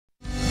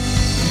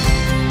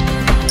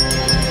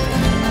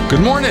Good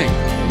morning.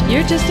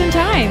 You're just in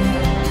time.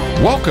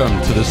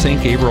 Welcome to the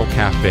Saint Gabriel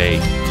Café,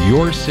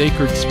 your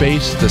sacred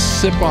space to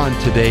sip on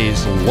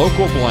today's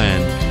local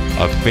blend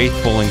of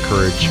faithful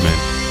encouragement.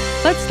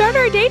 Let's start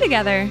our day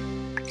together.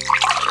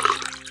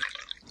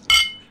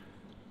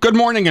 Good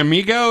morning,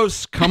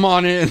 amigos. Come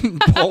on in,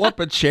 pull up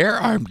a chair.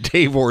 I'm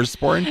Dave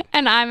Orsborn.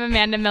 And I'm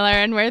Amanda Miller,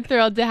 and we're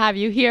thrilled to have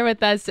you here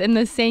with us in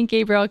the Saint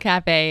Gabriel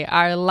Café,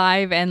 our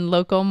live and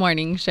local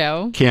morning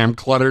show. Cam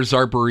Clutter's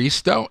our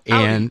barista,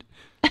 and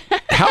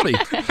howdy.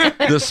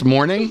 This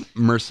morning,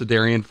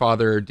 Mercedarian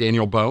Father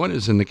Daniel Bowen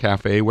is in the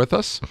cafe with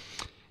us,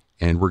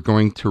 and we're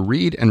going to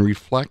read and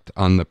reflect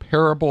on the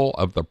parable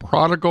of the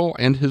Prodigal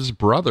and His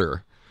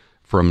Brother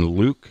from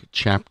Luke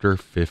chapter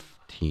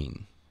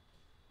 15.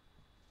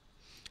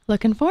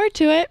 Looking forward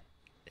to it.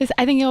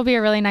 I think it'll be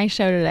a really nice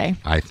show today.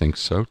 I think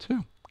so,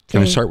 too.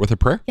 Can I start with a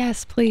prayer?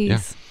 Yes, please.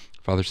 Yeah.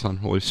 Father, Son,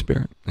 Holy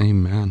Spirit.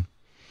 Amen.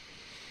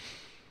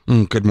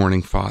 Good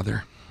morning,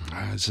 Father.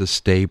 As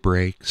this day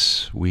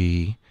breaks,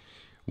 we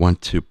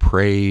want to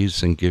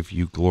praise and give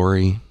you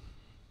glory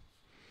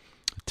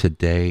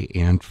today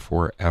and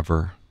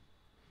forever.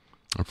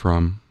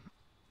 From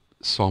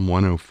Psalm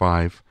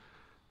 105,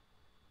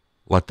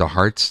 let the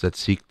hearts that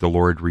seek the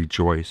Lord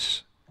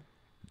rejoice.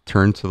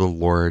 Turn to the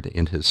Lord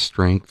in his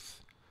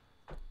strength,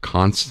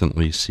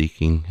 constantly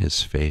seeking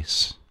his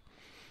face.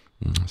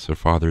 So,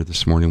 Father,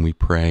 this morning we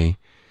pray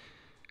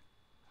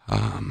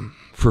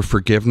for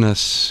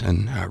forgiveness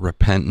and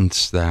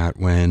repentance, that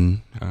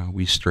when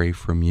we stray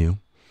from you,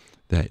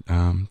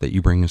 that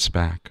you bring us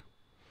back.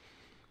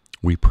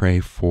 We pray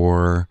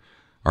for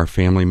our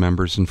family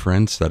members and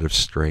friends that have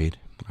strayed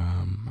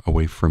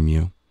away from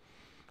you,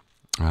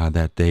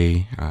 that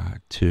they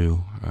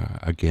too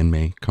again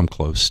may come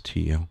close to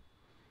you.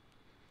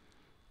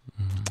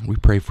 We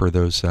pray for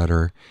those that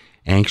are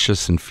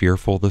anxious and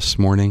fearful this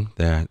morning,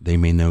 that they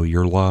may know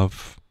your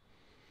love,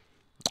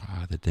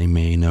 that they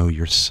may know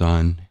your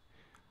Son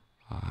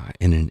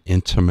in an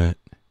intimate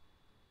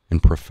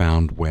and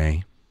profound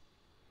way.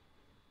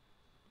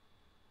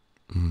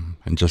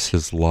 And just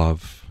his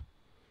love,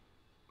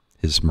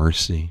 his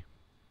mercy,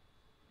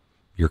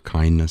 your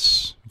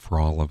kindness for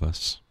all of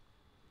us.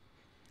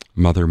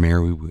 Mother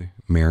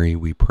Mary,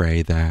 we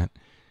pray that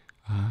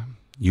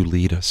you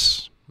lead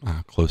us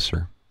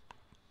closer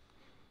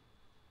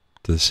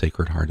to the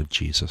Sacred Heart of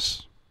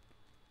Jesus.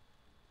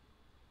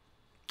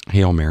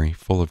 Hail Mary,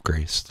 full of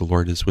grace, the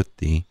Lord is with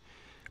thee.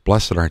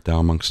 Blessed art thou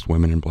amongst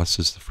women, and blessed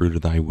is the fruit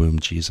of thy womb,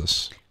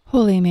 Jesus.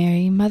 Holy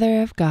Mary,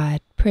 Mother of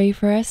God, pray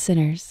for us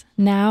sinners,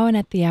 now and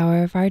at the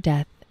hour of our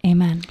death.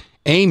 Amen.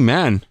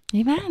 Amen.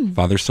 Amen.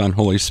 Father, Son,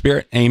 Holy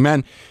Spirit.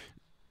 Amen.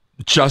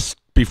 Just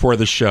before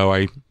the show,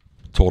 I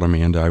told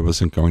Amanda I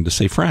wasn't going to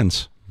say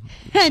friends.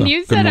 And So,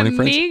 you good said morning,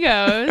 friends.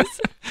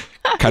 amigos.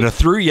 Kind of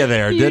threw you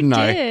there, didn't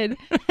I? You did.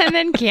 And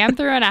then Cam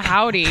threw in a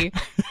howdy.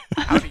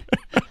 Howdy.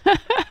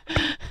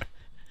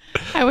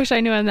 I wish I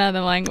knew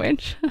another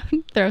language.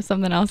 Throw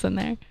something else in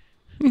there.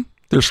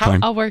 There's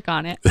time. I'll work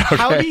on it. Okay.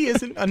 Howdy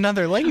isn't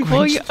another language.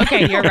 Well,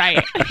 okay, you're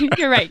right.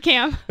 You're right,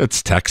 Cam.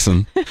 It's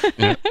Texan.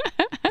 Yeah.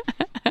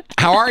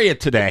 How are you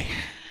today?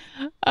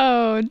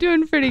 Oh,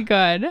 doing pretty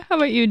good. How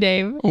about you,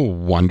 Dave? Oh,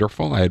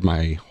 wonderful. I had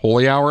my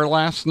holy hour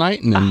last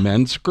night and in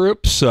men's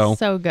group, so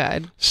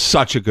good.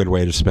 such a good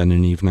way to spend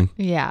an evening.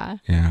 Yeah.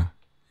 Yeah.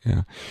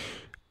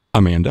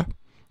 Amanda,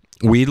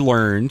 we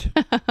learned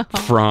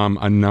from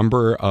a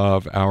number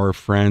of our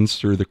friends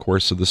through the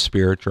course of the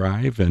Spirit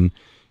Drive, and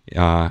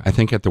I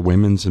think at the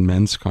women's and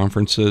men's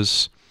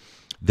conferences,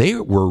 they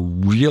were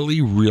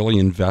really, really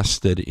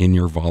invested in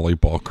your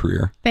volleyball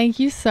career. Thank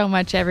you so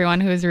much,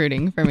 everyone who is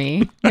rooting for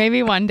me.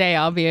 Maybe one day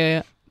I'll be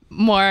a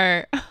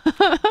more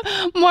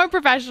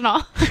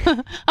professional.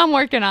 I'm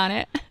working on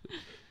it.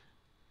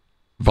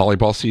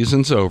 Volleyball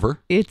season's over.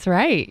 It's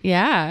right.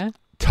 Yeah.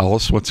 Tell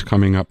us what's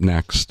coming up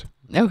next.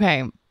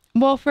 Okay.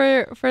 Well,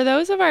 for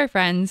those of our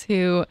friends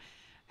who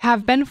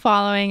have been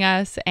following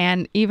us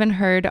and even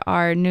heard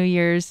our New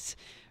Year's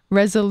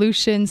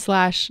resolution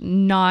 /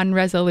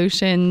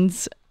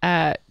 non-resolutions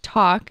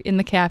talk in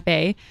the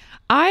cafe,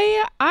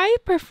 I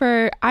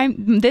prefer,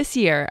 this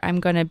year I'm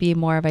going to be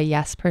more of a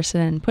yes person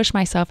and push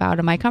myself out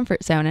of my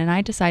comfort zone. And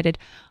I decided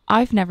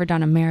I've never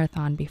done a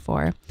marathon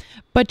before,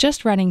 but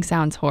just running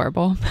sounds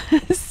horrible.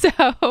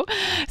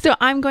 So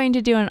I'm going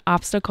to do an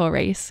obstacle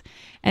race.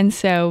 And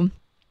so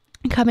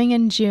coming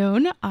in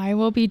June, I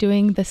will be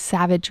doing the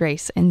Savage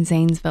Race in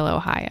Zanesville,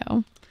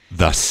 Ohio.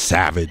 The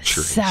Savage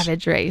Race.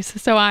 Savage Race.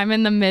 So I'm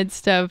in the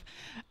midst of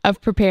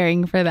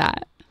preparing for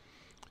that.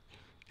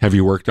 Have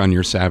you worked on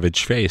your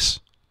savage face?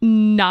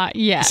 Not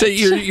yet. So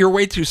you're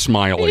way too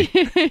smiley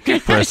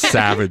for a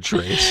savage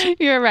race.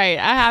 You're right.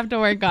 I have to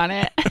work on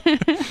it.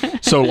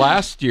 So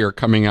last year,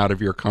 coming out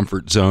of your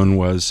comfort zone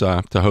was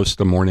to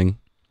host a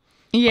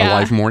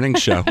live morning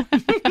show.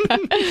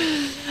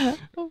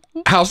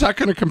 How's that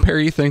going to compare,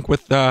 you think,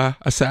 with a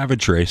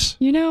savage race?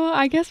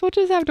 I guess we'll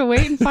just have to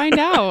wait and find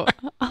out.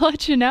 I'll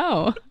let you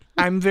know.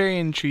 I'm very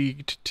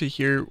intrigued to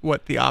hear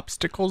what the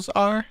obstacles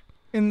are.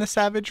 in the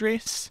Savage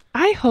Race?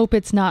 I hope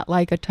it's not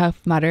like a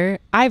Tough Mudder.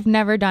 I've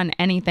never done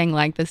anything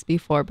like this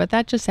before, but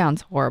that just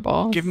sounds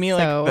horrible. Give me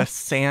like the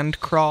sand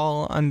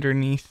crawl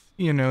underneath,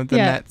 the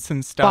nets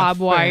and stuff. Bob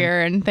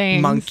wire and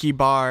things. Monkey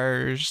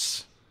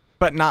bars.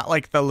 But not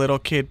like the little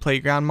kid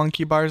playground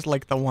monkey bars,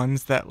 like the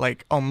ones that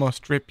like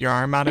almost rip your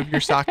arm out of your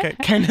socket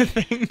kind of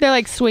thing. They're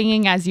like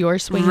swinging as you're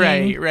swinging.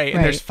 Right.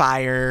 And there's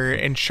fire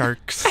and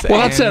sharks. Well,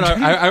 that's it.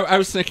 I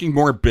was thinking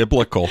more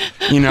biblical,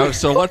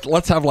 so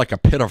let's have like a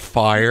pit of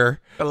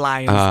fire. The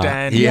lion's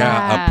den.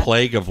 Yeah, a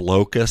plague of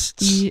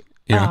locusts.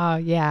 Oh,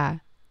 yeah.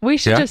 We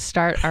should just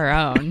start our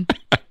own.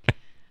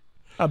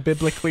 A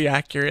biblically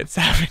accurate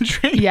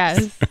savagery.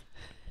 Yes.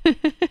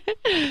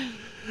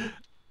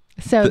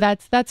 So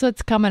that's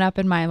what's coming up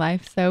in my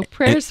life. So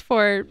prayers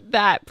for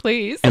that,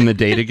 please. And the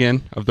date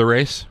again of the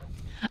race?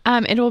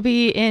 It will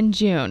be in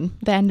June,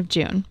 the end of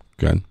June.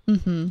 Good.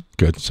 Mm-hmm.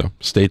 Good. So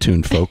stay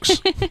tuned,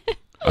 folks.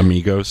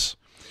 Amigos.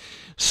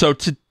 So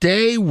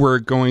today we're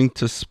going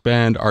to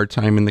spend our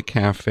time in the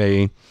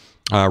cafe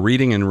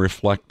reading and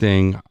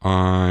reflecting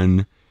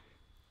on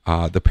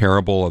the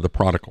parable of the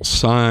prodigal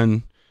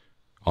son,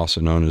 also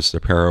known as the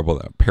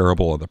parable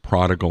of the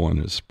prodigal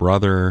and his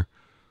brother.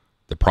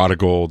 The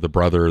prodigal, the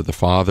brother, the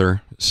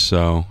father.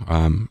 So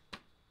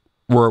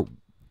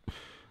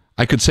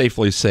I could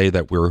safely say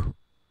that we're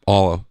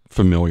all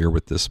familiar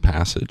with this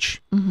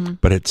passage,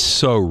 but it's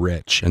so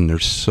rich and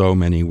there's so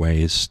many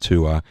ways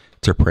to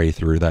pray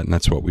through that, and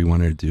that's what we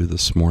wanted to do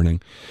this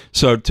morning.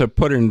 So to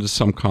put it into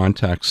some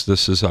context,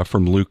 this is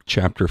from Luke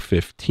chapter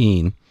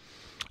 15.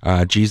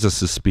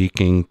 Jesus is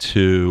speaking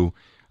to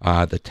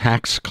the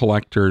tax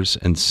collectors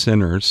and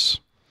sinners,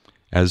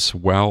 as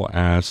well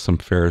as some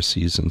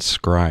Pharisees and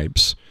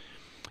scribes.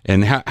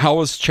 And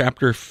how is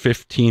chapter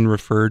 15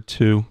 referred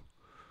to,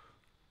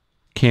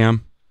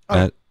 Cam?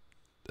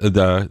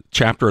 The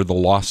chapter of the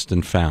lost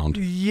and found.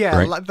 Yeah,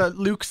 right? The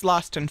Luke's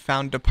lost and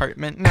found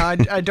department. Now,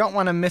 I don't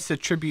want to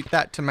misattribute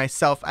that to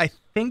myself. I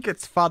think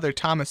it's Father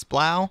Thomas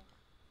Blau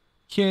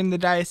here in the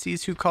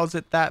diocese who calls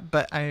it that,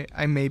 but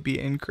I may be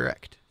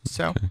incorrect.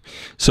 So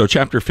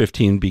chapter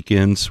 15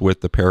 begins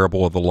with the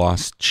parable of the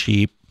lost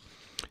sheep.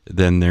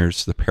 Then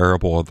there's the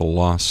parable of the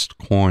lost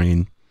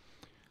coin.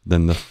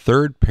 Then the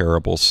third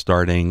parable,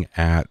 starting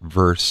at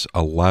verse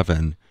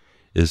 11,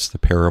 is the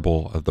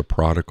parable of the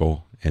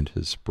prodigal and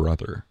his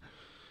brother.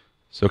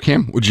 So,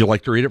 Cam, would you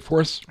like to read it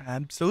for us?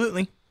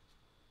 Absolutely.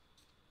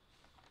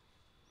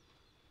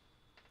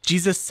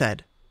 Jesus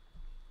said,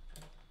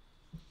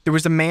 "There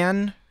was a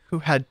man who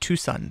had 2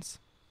 sons.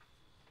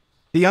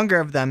 The younger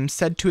of them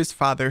said to his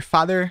father,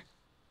 'Father,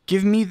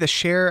 give me the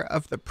share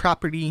of the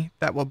property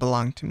that will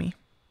belong to me.'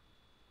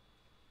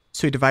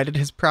 So he divided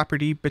his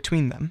property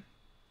between them.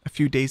 A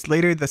few days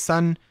later, the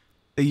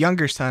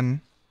younger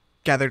son,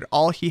 gathered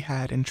all he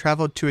had and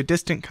traveled to a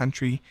distant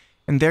country,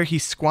 and there he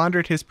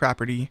squandered his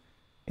property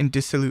in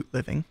dissolute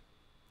living.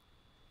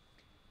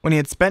 When he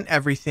had spent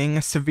everything,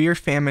 a severe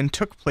famine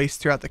took place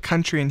throughout the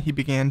country, and he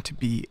began to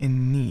be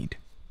in need.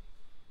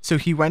 So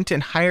he went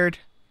and hired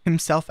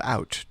himself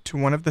out to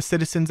one of the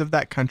citizens of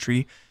that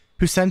country,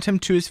 who sent him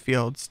to his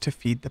fields to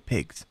feed the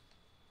pigs.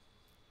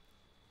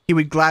 He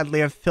would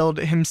gladly have filled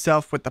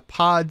himself with the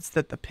pods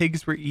that the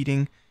pigs were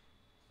eating,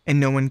 and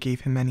no one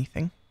gave him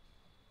anything.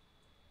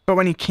 But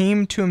when he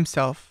came to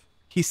himself,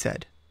 he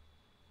said,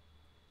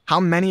 'How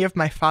many of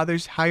my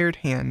father's hired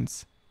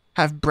hands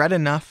have bread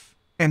enough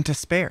and to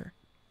spare?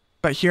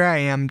 But here I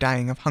am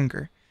dying of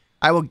hunger.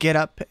 I will get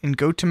up and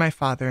go to my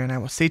father, and I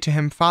will say to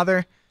him,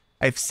 Father,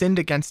 I have sinned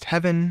against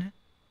heaven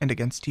and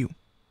against you.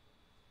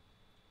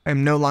 I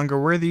am no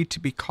longer worthy to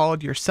be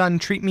called your son.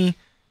 Treat me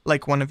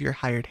like one of your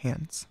hired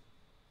hands.'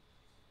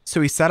 So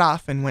he set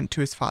off and went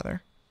to his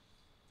father.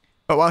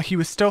 But while he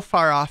was still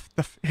far off,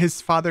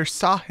 his father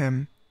saw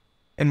him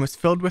and was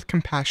filled with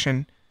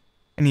compassion,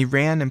 and he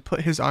ran and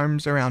put his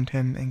arms around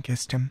him and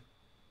kissed him.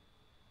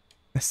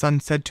 The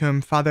son said to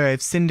him, 'Father, I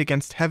have sinned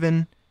against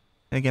heaven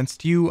and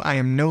against you. I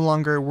am no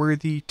longer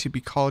worthy to be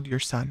called your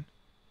son.'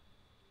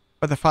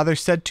 But the father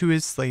said to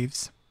his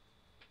slaves,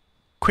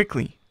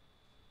 'Quickly,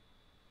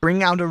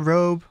 bring out a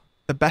robe,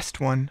 the best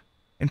one,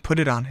 and put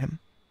it on him.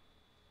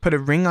 Put a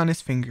ring on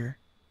his finger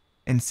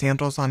and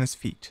sandals on his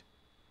feet.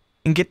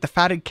 And get the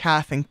fatted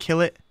calf and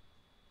kill it,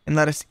 and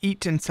let us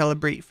eat and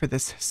celebrate, for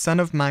this son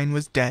of mine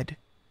was dead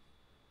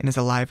and is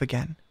alive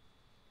again.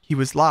 He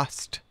was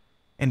lost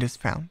and is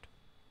found.'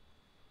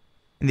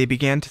 And they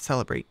began to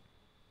celebrate.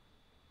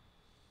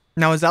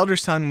 Now his elder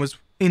son was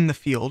in the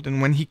field,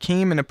 and when he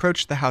came and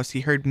approached the house,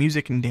 he heard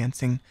music and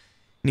dancing.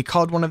 And he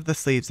called one of the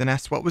slaves and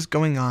asked what was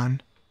going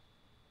on.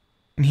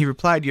 And he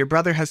replied, 'Your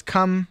brother has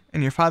come,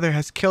 and your father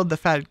has killed the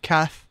fatted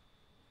calf,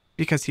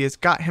 because he has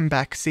got him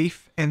back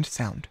safe and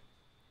sound.'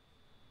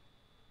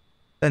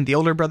 Then the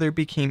older brother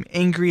became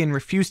angry and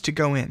refused to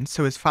go in,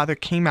 so his father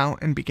came out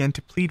and began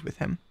to plead with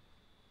him.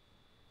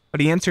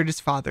 But he answered his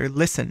father,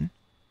 'Listen,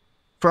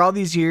 for all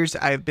these years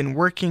I have been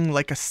working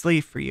like a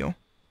slave for you,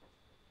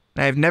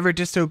 and I have never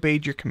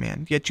disobeyed your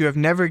command, yet you have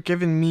never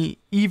given me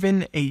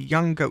even a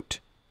young goat,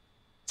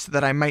 so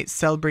that I might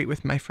celebrate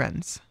with my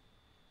friends.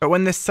 But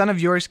when this son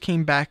of yours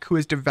came back, who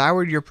has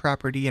devoured your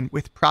property, and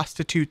with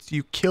prostitutes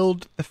you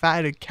killed the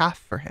fatted calf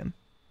for him."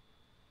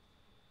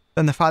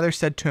 Then the father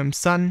said to him,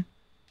 "Son,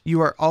 you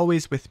are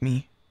always with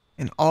me,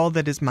 and all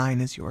that is mine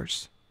is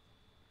yours.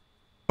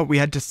 But we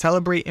had to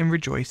celebrate and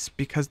rejoice,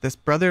 because this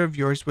brother of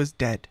yours was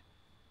dead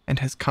and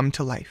has come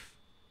to life.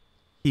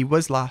 He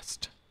was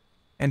lost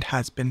and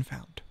has been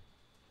found."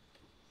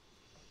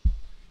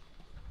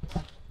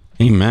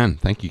 Amen.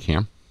 Thank you,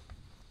 Cam.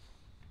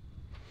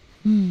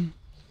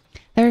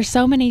 There are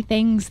so many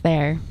things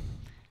there,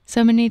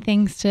 so many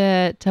things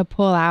to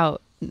pull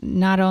out,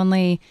 not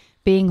only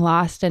being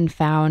lost and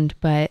found,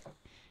 but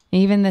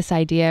even this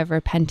idea of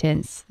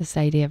repentance, this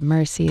idea of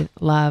mercy,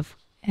 love,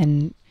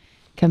 and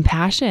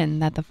compassion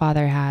that the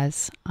Father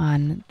has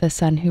on the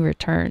Son who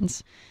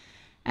returns.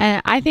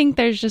 And I think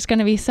there's just going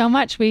to be so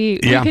much we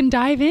can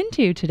dive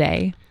into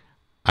today.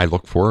 I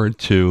look forward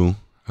to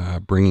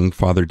bringing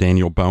Father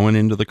Daniel Bowen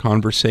into the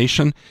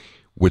conversation,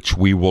 which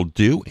we will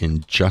do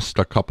in just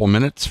a couple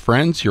minutes.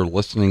 Friends, you're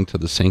listening to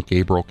the Saint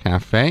Gabriel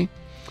Café.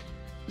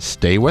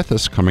 Stay with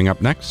us. Coming up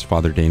next,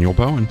 Father Daniel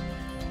Bowen.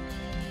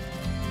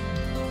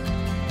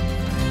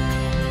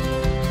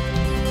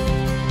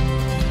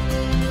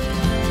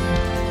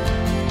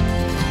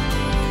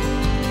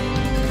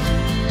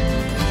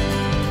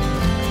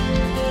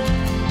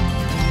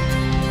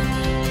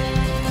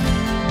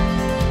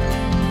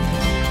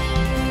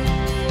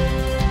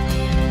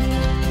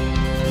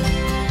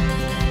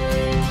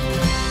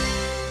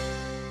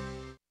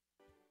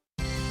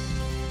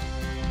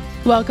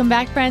 Welcome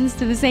back, friends,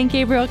 to the Saint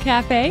Gabriel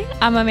Café.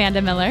 I'm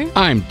Amanda Miller.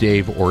 I'm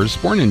Dave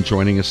Orsborn, and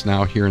joining us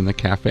now here in the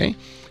cafe,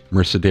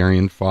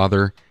 Mercedarian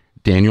Father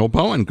Daniel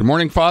Bowen. Good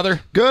morning,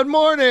 Father. Good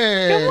morning.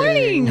 Good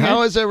morning.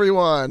 How is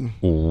everyone?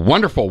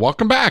 Wonderful.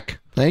 Welcome back.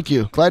 Thank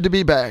you. Glad to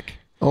be back.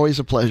 Always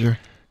a pleasure.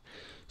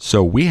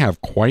 So we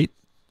have quite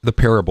the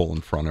parable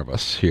in front of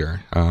us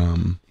here.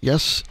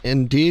 Yes,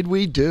 indeed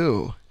we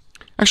do.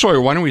 Actually,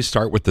 why don't we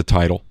start with the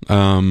title?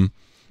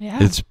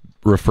 It's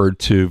referred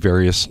to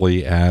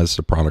variously as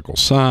the Prodigal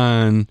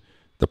Son,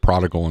 the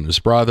Prodigal and His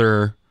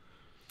Brother.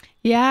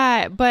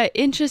 Yeah, but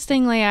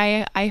interestingly,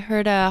 I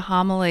heard a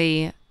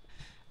homily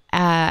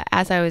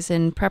as I was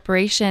in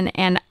preparation,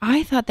 and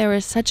I thought there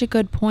was such a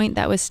good point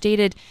that was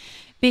stated,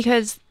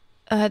 because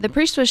the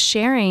priest was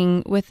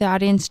sharing with the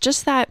audience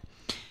just that,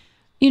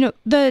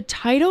 the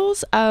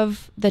titles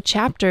of the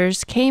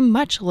chapters came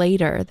much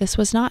later. This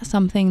was not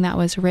something that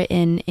was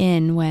written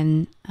in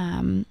when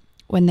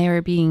they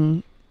were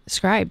being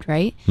scribed,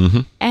 right?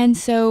 Mm-hmm. And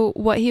so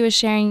what he was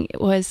sharing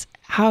was,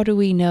 how do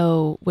we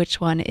know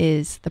which one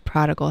is the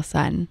prodigal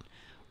son?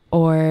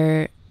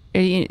 Or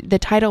the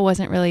title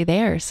wasn't really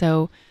there,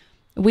 so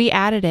we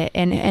added it.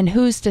 And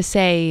who's to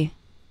say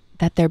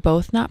that they're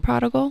both not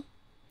prodigal?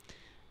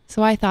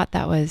 So I thought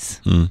that was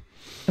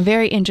a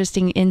very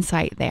interesting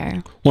insight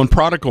there. Well, and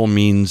prodigal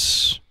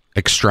means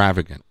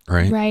extravagant,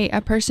 right? Right.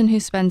 A person who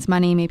spends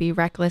money maybe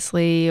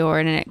recklessly or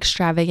in an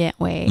extravagant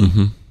way.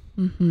 Mm-hmm.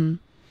 Mm-hmm.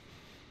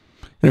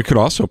 And it could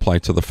also apply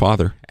to the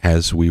Father,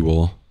 as we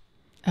will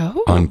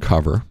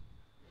uncover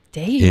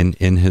Dave.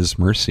 in His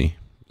mercy.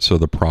 So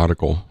the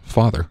prodigal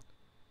Father.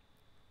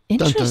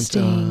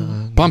 Interesting. Dun, dun,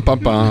 dun. Bum, bum,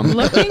 bum.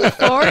 Looking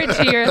forward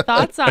to your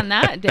thoughts on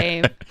that,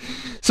 Dave.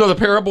 So the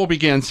parable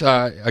begins,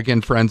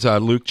 again, friends,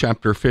 Luke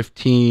chapter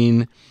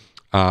 15,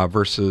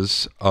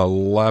 verses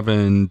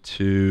 11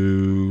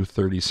 to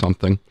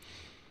 30-something.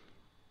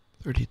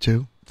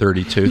 32.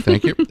 32,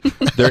 thank you.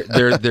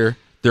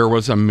 There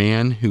was a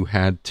man who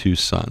had two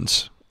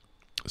sons.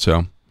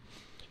 So,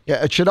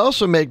 Yeah, it should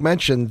also make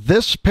mention,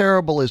 this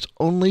parable is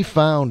only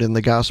found in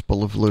the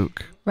Gospel of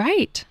Luke.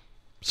 Right.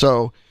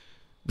 So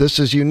this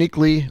is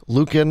uniquely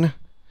Lucan,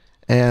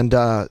 and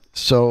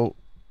so...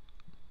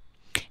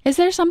 Is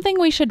there something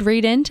we should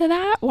read into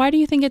that? Why do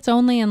you think it's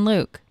only in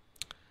Luke?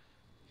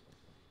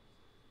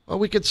 Well,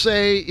 we could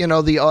say,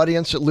 the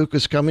audience that Luke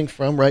is coming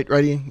from, right?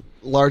 Writing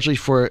largely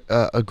for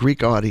a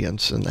Greek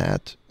audience in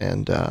that,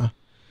 and,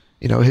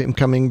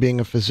 him being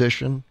a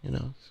physician,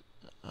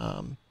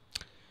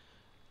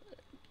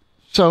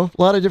 So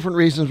a lot of different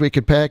reasons we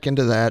could pack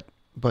into that,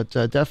 but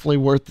definitely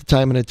worth the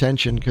time and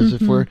attention, because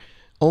if we're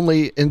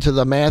only into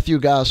the Matthew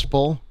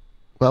Gospel,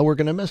 well, we're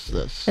going to miss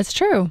this. It's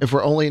true. If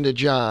we're only into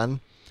John,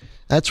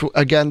 that's,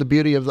 again, the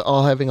beauty of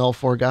having all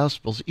four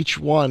Gospels. Each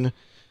one,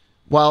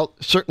 while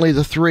certainly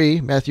the three,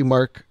 Matthew,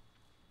 Mark,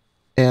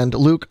 and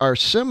Luke, are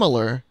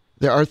similar,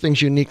 there are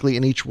things uniquely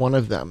in each one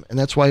of them. And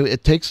that's why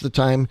it takes the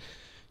time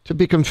to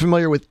become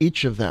familiar with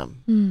each of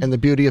them. And the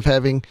beauty of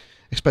having,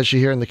 especially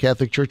here in the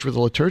Catholic Church with the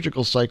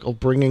liturgical cycle,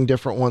 bringing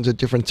different ones at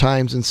different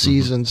times and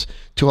seasons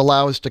to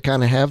allow us to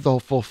kind of have the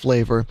full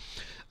flavor.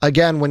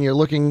 Again, when we're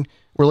looking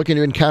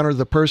to encounter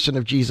the person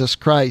of Jesus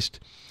Christ,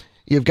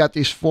 you've got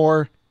these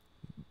four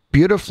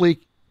beautifully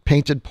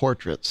painted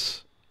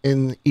portraits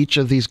in each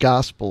of these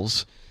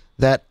Gospels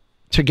that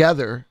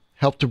together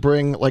help to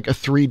bring like a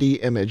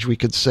 3D image, we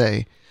could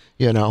say,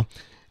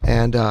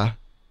 and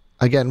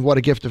again, what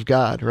a gift of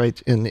God,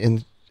 right?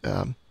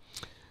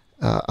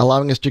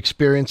 allowing us to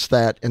experience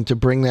that and to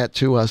bring that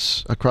to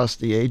us across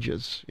the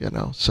ages,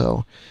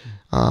 So,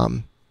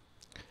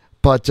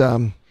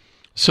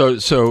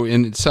 So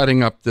in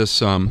setting up this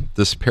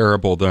this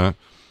parable,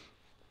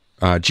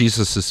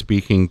 Jesus is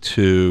speaking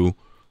to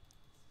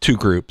two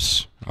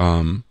groups,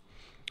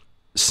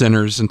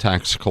 sinners and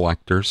tax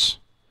collectors,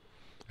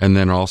 and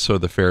then also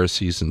the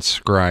Pharisees and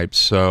scribes.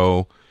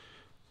 So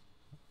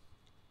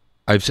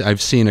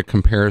I've seen a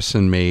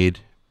comparison made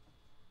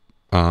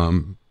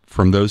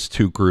from those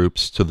two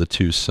groups to the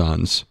two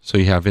sons. So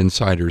you have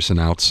insiders and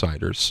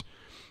outsiders.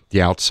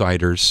 The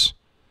outsiders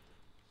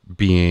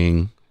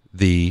being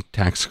the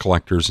tax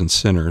collectors and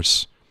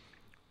sinners,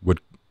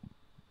 would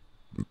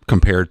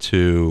compared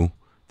to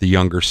the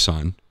younger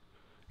son,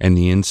 and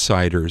the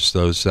insiders,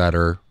 those that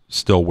are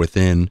still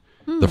within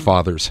the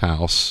Father's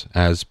house,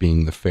 as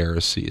being the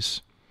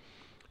Pharisees.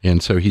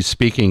 And so he's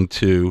speaking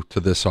to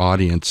this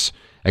audience,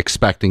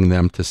 expecting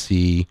them to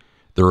see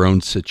their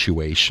own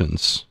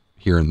situations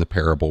here in the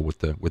parable with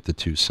the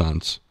two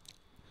sons.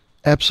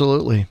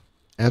 Absolutely.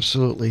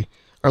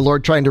 Our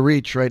Lord trying to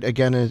reach, right,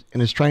 again,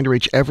 and is trying to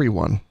reach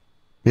everyone,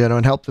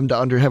 and help them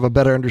to have a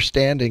better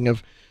understanding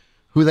of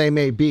who they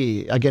may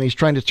be. Again, he's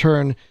trying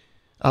to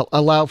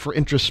allow for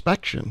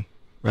introspection,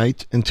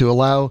 right, and to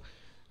allow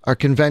our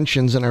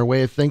conventions and our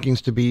way of thinking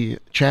to be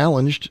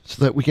challenged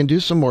so that we can do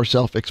some more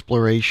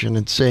self-exploration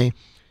and say,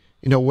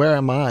 where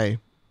am I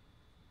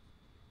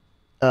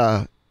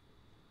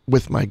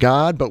with my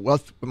God, but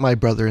with my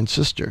brother and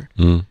sister,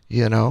 and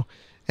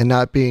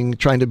not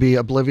trying to be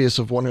oblivious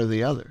of one or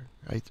the other,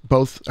 right?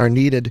 Both are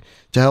needed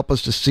to help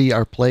us to see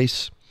our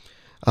place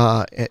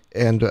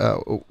and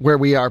where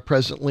we are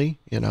presently,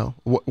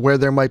 where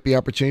there might be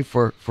opportunity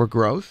for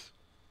growth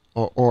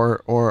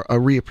or a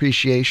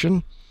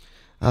reappreciation.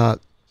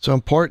 So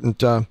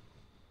important. And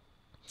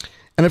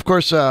of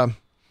course,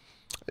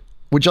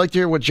 would you like to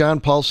hear what John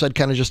Paul said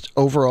kind of just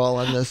overall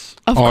on this?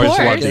 Of Always course.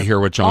 love to hear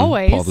what John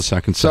Paul II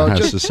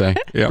has to say.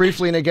 Yeah.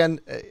 Briefly, and again,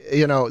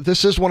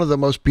 this is one of the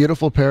most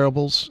beautiful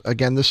parables.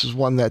 Again, this is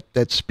one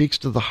that speaks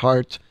to the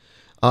heart.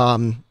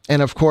 And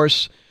of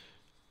course,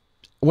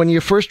 when you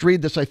first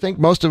read this, I think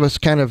most of us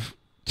kind of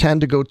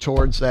tend to go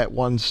towards that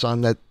one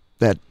son that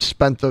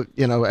spent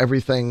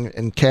everything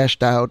and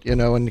cashed out,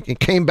 and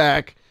came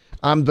back.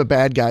 I'm the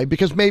bad guy,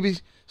 because maybe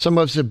some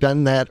of us have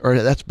been that, or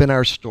that's been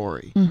our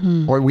story,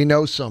 or we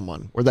know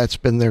someone where that's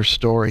been their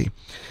story.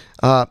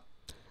 But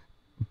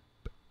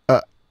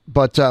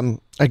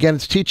again,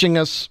 it's teaching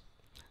us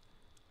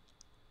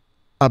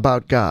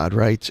about God,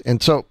 right?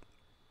 And so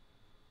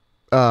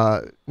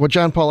what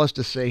John Paul has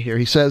to say here,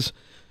 he says,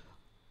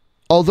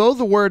 although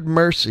the word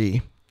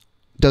mercy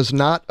does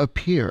not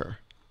appear,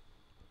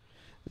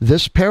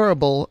 this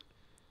parable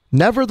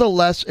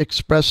nevertheless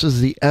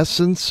expresses the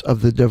essence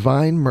of the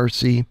divine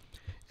mercy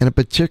in a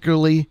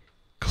particularly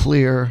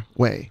clear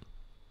way.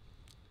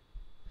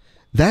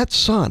 That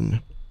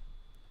son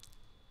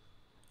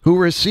who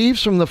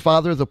receives from the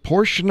Father the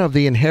portion of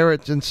the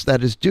inheritance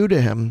that is due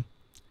to him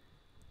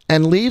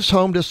and leaves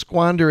home to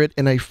squander it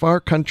in a far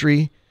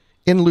country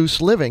in loose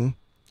living,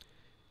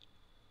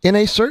 in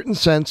a certain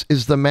sense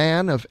is the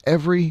man of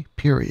every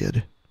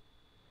period,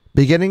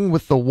 beginning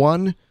with the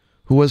one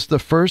who was the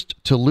first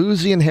to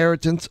lose the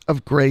inheritance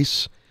of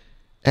grace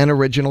and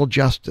original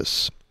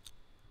justice.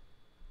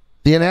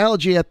 The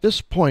analogy at this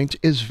point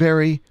is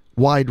very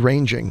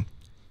wide-ranging.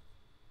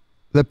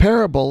 The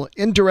parable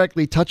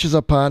indirectly touches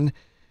upon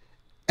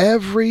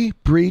every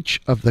breach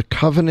of the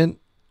covenant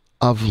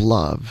of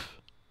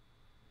love,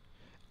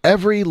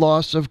 every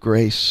loss of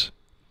grace,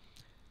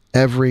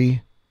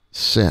 every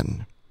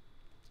sin.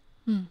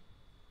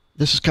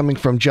 This is coming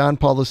from John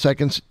Paul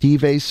II's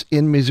Dives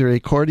in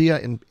Misericordia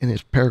in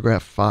his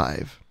paragraph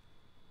 5.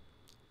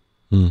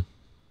 In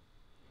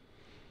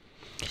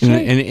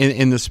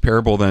this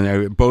parable,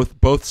 then,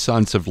 both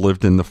sons have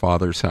lived in the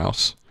Father's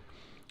house,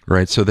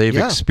 right? So they've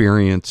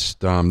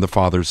experienced the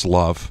Father's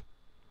love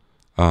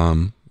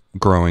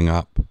growing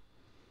up.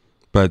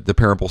 But the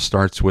parable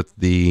starts with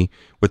the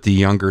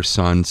younger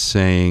son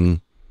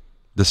saying,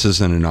 "This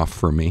isn't enough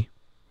for me,"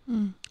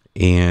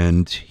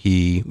 and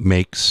he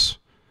makes,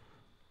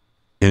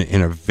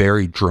 in a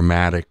very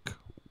dramatic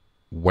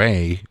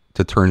way,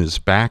 to turn his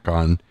back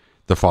on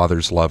the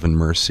Father's love and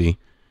mercy,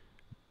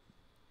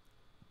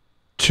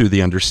 to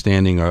the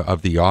understanding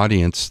of the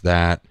audience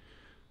that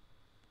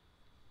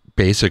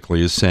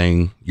basically is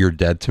saying, "You're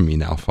dead to me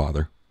now,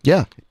 Father.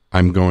 Yeah.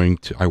 I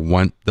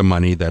want the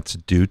money that's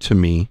due to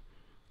me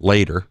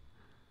later.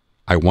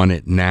 I want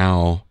it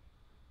now,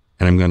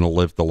 and I'm going to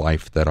live the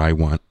life that I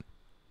want."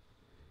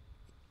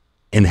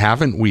 And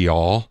haven't we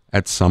all,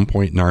 at some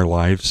point in our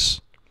lives,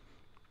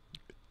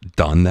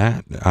 done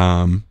that?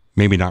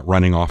 Maybe not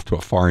running off to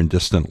a far and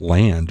distant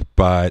land,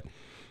 but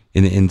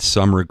in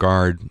some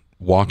regard,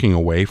 walking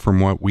away from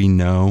what we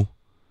know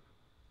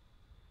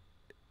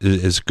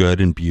is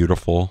good and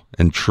beautiful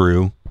and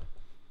true,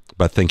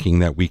 but thinking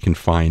that we can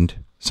find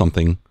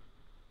something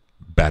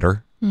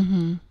better.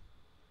 Mm-hmm.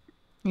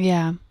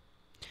 Yeah.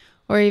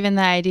 Or even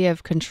the idea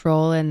of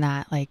control, and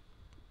that, like,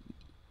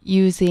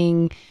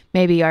 using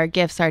maybe our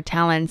gifts, our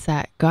talents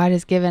that God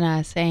has given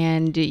us,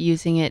 and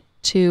using it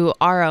to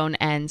our own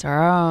ends or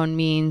our own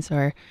means,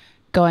 or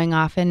going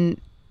off and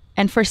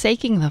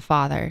forsaking the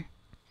Father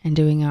and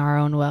doing our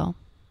own will.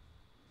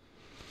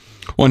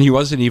 Well, and he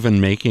wasn't even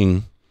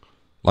making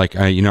like,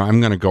 I'm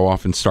going to go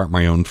off and start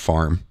my own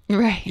farm.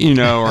 Right.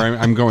 Or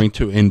I'm going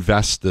to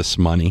invest this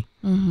money.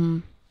 Mm-hmm.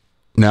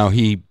 Now,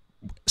 he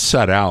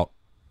set out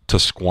to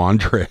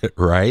squander it,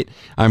 right?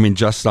 I mean,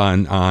 just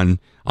on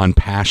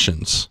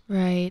passions.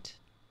 Right.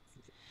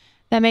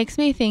 That makes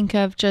me think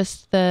of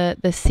just the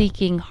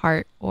seeking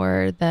heart,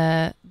 or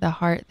the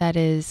heart that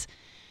is,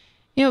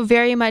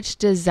 very much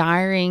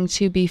desiring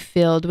to be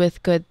filled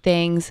with good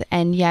things.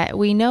 And yet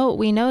we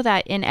know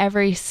that in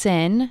every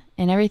sin,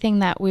 in everything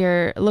that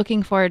we're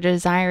looking for,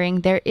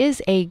 desiring, there is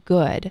a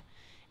good.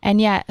 And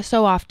yet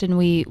so often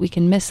we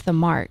can miss the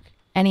mark.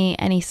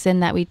 Any sin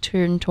that we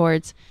turn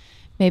towards,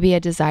 maybe a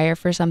desire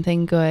for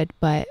something good,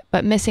 but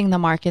missing the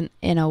mark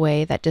in a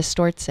way that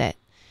distorts it.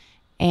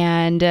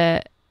 And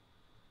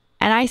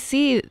I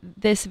see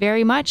this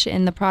very much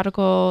in the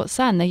prodigal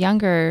son, the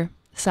younger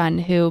son,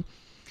 who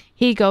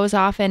he goes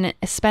off and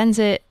spends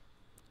it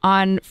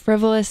on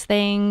frivolous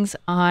things,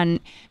 on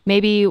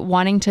maybe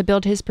wanting to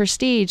build his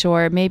prestige,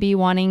 or maybe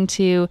wanting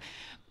to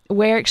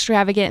wear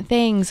extravagant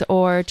things,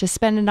 or to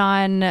spend it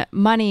on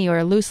money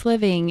or loose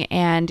living.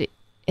 And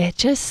it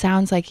just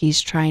sounds like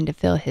he's trying to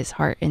fill his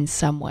heart in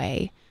some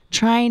way,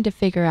 trying to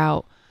figure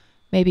out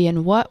maybe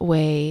in what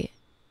way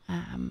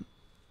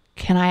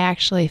can I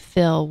actually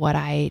fill what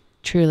I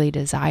truly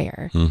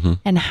desire. Mm-hmm.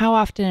 And how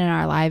often in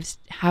our lives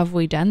have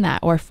we done that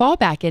or fall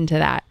back into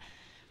that?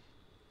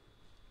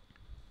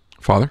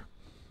 Father?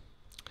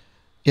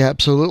 Yeah,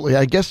 absolutely.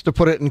 I guess to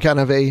put it in kind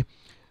of the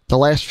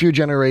last few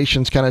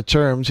generations kind of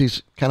terms,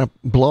 he's kind of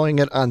blowing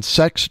it on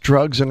sex,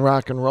 drugs, and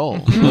rock and roll.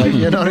 Right?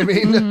 You know what I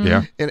mean?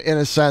 Yeah. In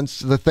a sense,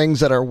 the things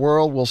that our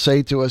world will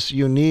say to us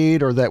you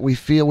need, or that we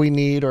feel we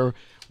need, or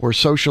we're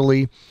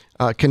socially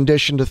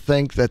conditioned to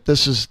think that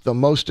this is the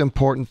most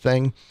important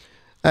thing.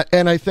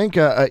 And I think,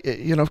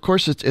 of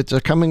course, it's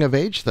a coming of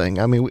age thing.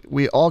 I mean,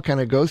 we all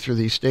kind of go through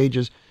these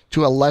stages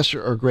to a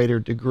lesser or greater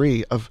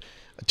degree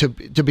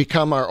to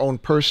become our own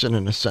person,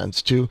 in a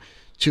sense, to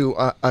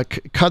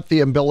cut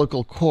the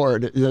umbilical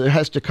cord. There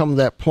has to come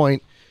that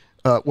point,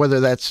 whether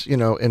that's,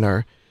 in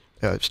our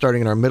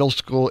starting in our middle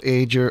school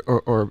age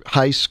or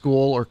high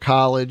school or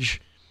college.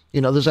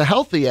 There's a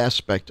healthy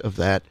aspect of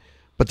that,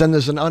 but then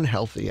there's an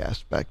unhealthy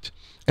aspect.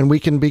 And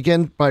we can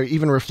begin by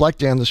even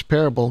reflecting on this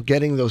parable,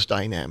 getting those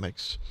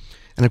dynamics.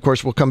 And of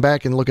course, we'll come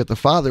back and look at the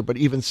Father, but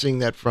even seeing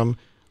that from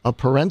a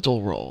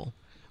parental role,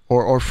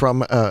 or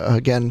from,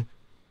 again,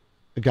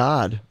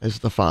 God as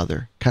the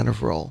Father kind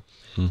of role.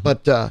 Mm-hmm.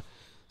 But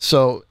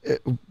so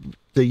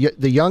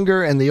the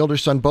younger and the older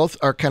son both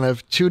are kind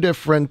of two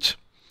different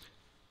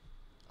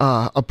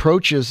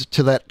approaches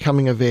to that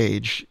coming of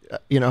age,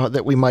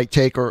 that we might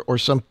take, or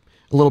some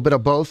a little bit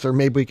of both, or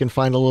maybe we can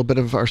find a little bit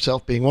of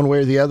ourselves being one way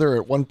or the other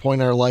at one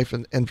point in our life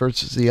and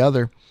versus the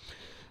other.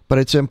 But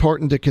it's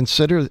important to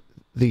consider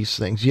these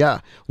things. Yeah,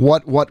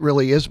 what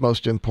really is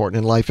most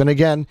important in life. And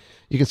again,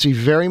 you can see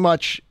very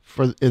much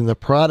in the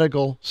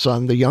prodigal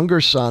son, the younger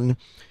son,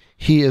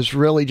 he is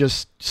really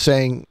just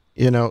saying,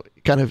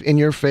 kind of in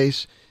your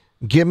face,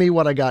 give me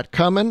what I got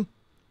coming,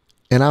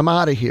 and I'm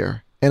out of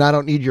here. And I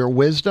don't need your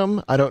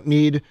wisdom. I don't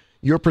need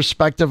your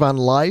perspective on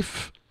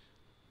life.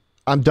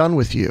 I'm done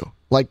with you.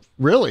 Like,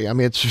 really, I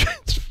mean, it's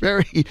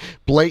very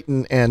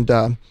blatant, and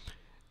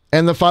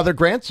the Father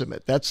grants him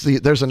it.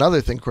 There's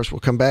another thing. Of course, we'll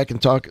come back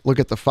and look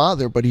at the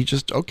Father, but he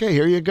just, okay,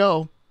 here you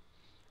go,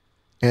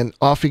 and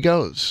off he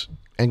goes,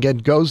 and again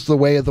goes the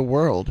way of the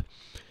world.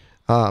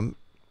 I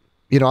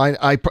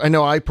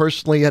know I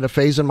personally had a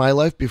phase in my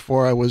life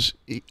before I was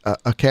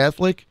a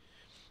Catholic,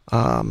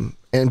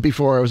 and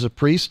before I was a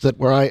priest,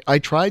 where I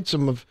tried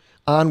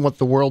on what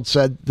the world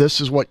said.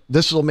 This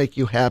will make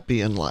you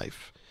happy in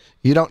life.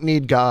 You don't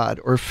need God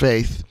or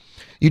faith.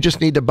 You just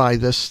need to buy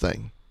this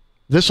thing.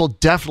 This will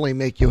definitely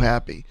make you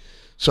happy.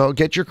 So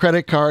get your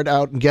credit card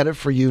out and get it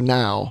for you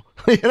now.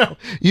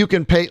 You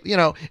can pay,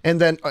 and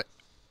then,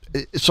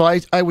 so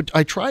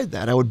I tried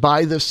that. I would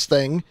buy this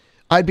thing.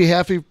 I'd be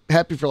happy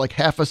for like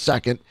half a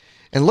second,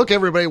 and look,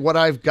 everybody, what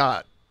I've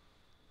got.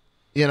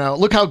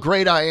 Look how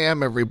great I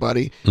am,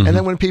 everybody. Mm-hmm. And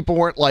then when people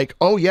weren't like,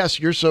 oh, yes,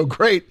 you're so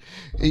great,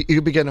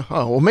 you begin,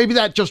 oh, well, maybe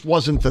that just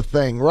wasn't the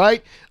thing,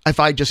 right? If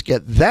I just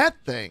get that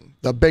thing,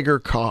 the bigger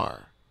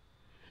car,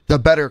 the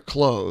better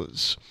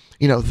clothes,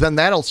 then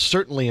that'll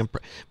certainly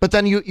impress. But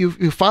then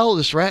you follow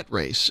this rat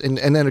race, and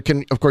then you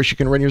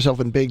can run yourself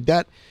in big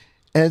debt.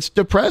 And it's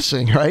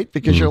depressing, right?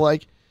 Because you're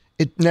like,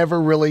 it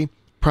never really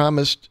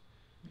promised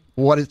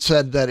what it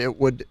said that it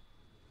would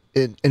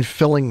in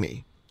filling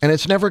me. And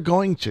it's never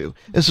going to.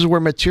 This is where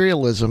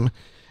materialism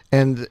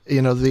and,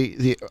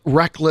 the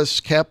reckless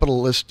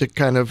capitalistic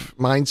kind of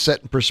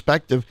mindset and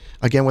perspective,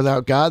 again,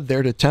 without God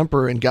there to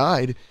temper and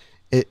guide,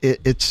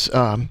 it's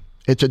a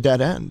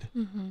dead end,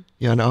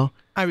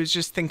 I was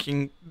just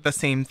thinking the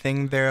same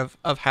thing there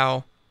of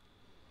how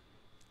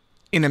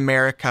in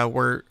America,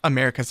 where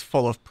America's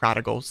full of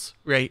prodigals,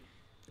 right?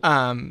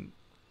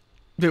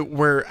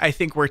 That I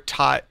think we're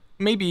taught,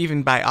 maybe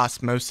even by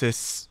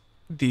osmosis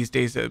these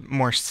days,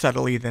 more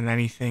subtly than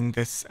anything,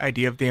 this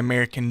idea of the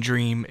American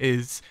dream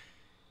is,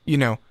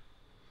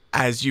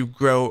 as you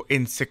grow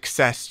in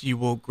success, you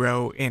will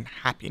grow in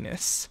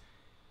happiness.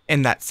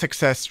 And that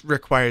success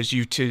requires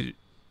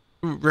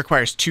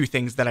two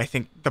things that I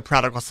think the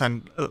prodigal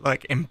son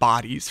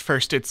embodies.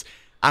 First, it's,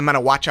 I'm going to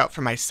watch out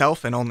for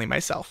myself and only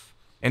myself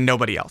and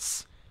nobody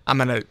else. I'm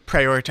going to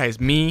prioritize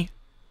me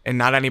and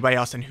not anybody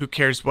else. And who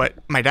cares what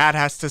my dad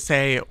has to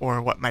say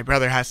or what my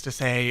brother has to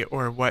say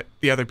or what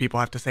the other people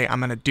have to say. I'm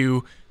going to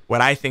do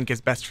what I think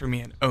is best for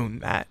me and own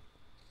that.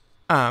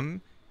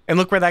 And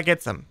look where that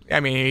gets him. I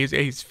mean,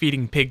 he's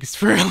feeding pigs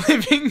for a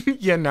living,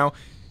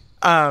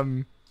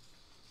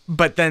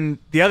 But then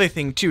the other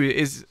thing too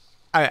is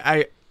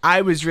I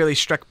was really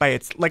struck by,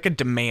 it's like a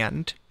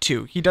demand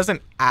too. He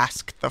doesn't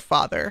ask the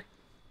father,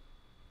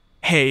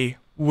 hey,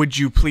 would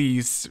you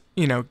please,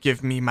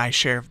 give me my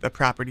share of the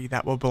property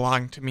that will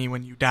belong to me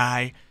when you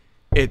die?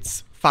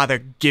 It's, Father,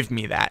 give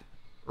me that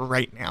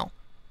right now,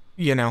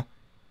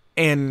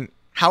 and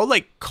how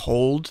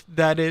cold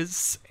that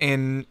is.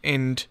 And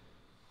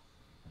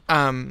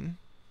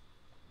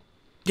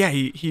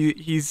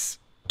he's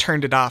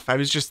turned it off. I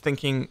was just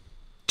thinking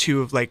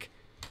too of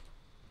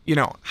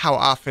how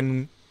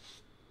often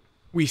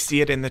we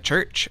see it in the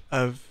church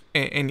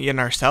and in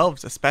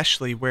ourselves,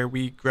 especially, where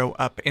we grow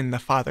up in the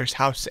Father's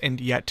house and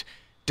yet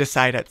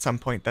decide at some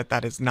point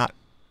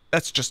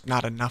that's just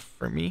not enough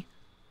for me.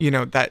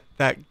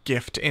 That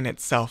gift in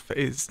itself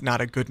is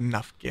not a good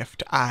enough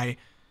gift. I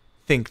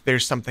think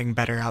there's something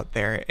better out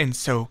there. And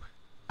so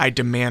I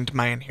demand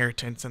my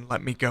inheritance and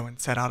let me go and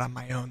set out on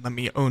my own. Let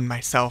me own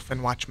myself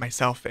and watch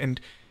myself.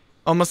 And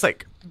almost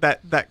like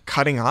that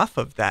cutting off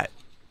of that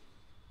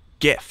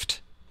gift,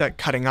 that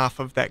cutting off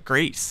of that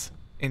grace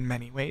in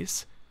many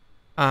ways.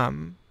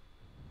 And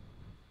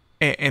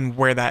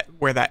where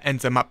that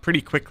ends him up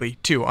pretty quickly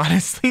too,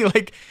 honestly.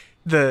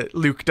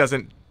 Luke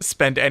doesn't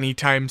spend any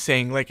time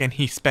saying and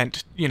he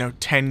spent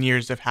 10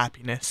 years of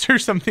happiness or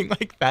something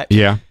like that.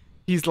 Yeah,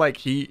 he's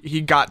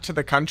he got to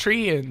the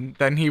country and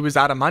then he was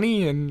out of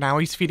money and now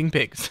he's feeding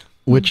pigs,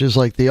 which is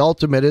the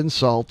ultimate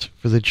insult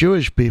for the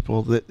Jewish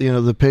people. That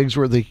the pigs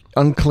were the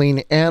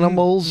unclean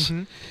animals,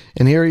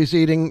 and here he's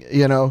eating,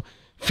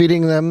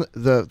 feeding them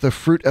the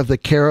fruit of the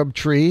carob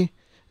tree,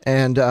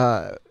 and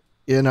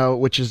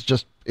which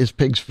is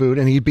pig's food,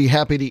 and he'd be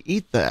happy to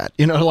eat that.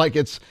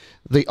 It's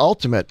the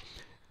ultimate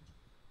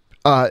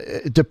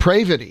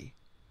depravity.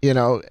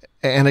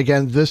 And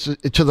again, this is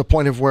to the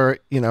point of where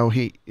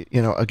he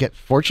again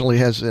fortunately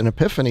has an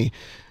epiphany.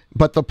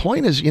 But the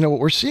point is, what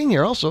we're seeing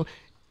here also,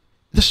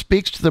 this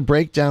speaks to the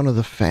breakdown of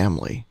the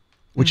family,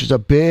 which is a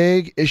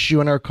big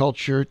issue in our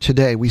culture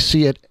today. We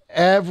see it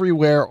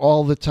everywhere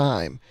all the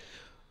time.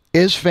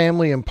 Is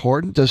family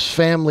important? Does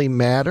family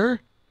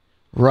matter?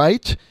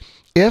 Right?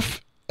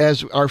 If,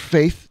 as our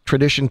faith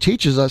tradition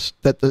teaches us,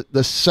 that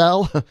the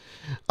cell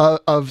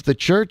of the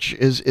church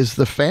is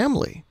the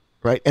family,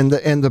 right? And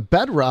the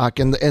bedrock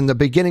and the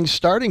beginning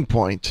starting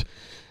point,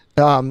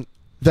 then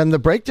the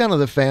breakdown of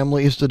the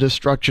family is the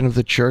destruction of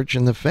the church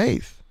and the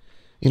faith.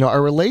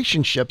 Our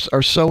relationships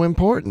are so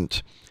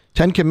important.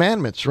 10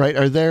 Commandments, right,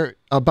 are there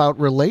about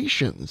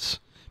relations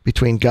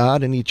between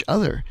God and each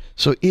other.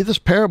 So this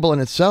parable in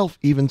itself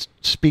even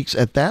speaks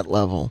at that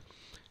level.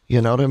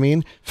 You know what I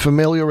mean?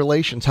 Familial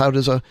relations. How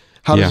does a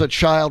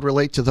child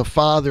relate to the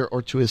father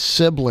or to his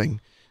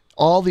sibling?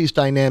 All these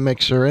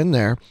dynamics are in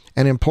there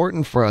and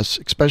important for us,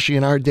 especially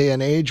in our day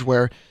and age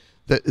where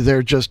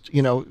they're just,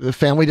 the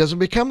family doesn't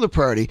become the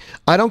priority.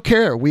 I don't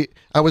care.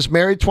 I was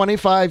married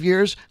 25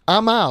 years.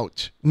 I'm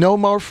out. No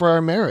more for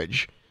our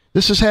marriage.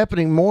 This is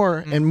happening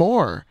more and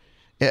more,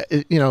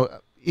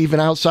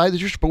 even outside the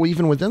church, but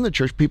even within the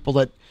church, people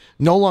that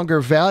no longer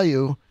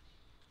value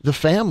the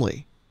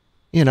family.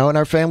 And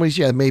our families,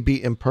 may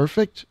be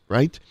imperfect,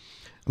 right?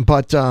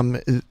 But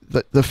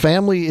the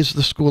family is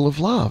the school of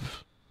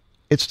love.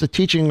 It's the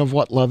teaching of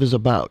what love is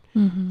about.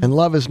 Mm-hmm. And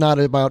love is not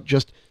about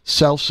just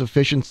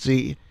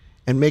self-sufficiency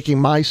and making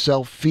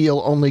myself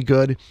feel only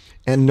good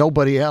and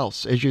nobody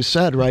else. As you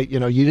said, right?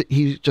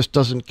 He just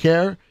doesn't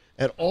care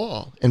at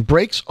all and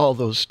breaks all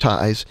those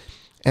ties.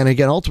 And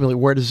again, ultimately,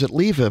 where does it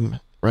leave him,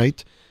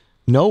 right?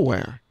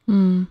 Nowhere.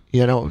 And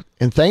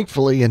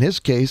thankfully, in his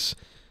case,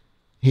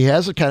 he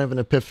has a kind of an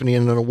epiphany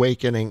and an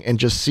awakening and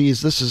just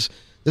sees this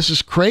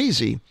is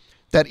crazy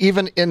that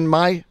even in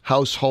my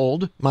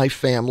household, my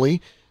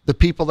family, the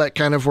people that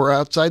kind of were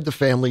outside the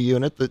family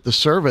unit, the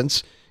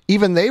servants,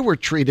 even they were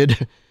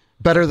treated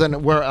better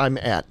than where I'm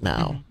at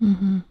now,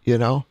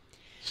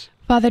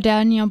 Father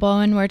Daniel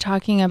Bowen, we're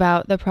talking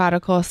about the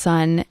prodigal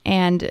son,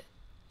 and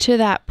to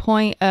that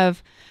point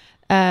of,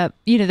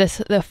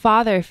 the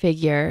father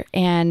figure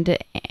and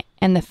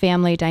the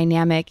family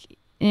dynamic.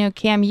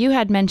 Cam, you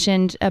had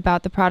mentioned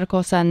about the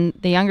prodigal son,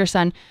 the younger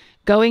son,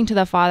 going to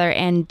the father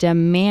and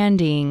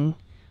demanding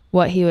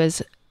what he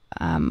was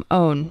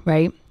owed,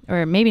 right?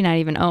 or maybe not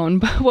even own,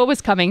 but what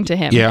was coming to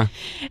him. Yeah.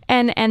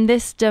 And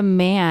this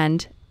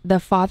demand, the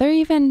father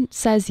even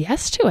says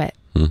yes to it,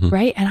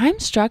 right? And I'm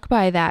struck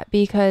by that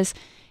because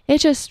it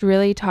just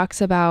really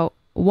talks about,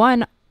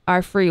 one,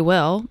 our free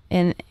will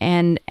and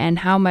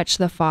how much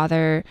the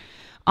father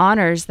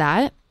honors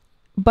that,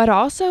 but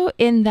also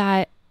in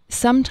that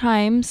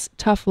sometimes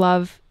tough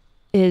love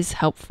is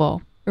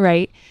helpful,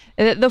 right?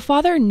 The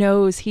father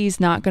knows he's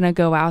not going to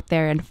go out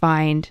there and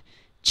find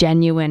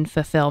genuine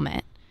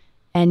fulfillment.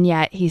 And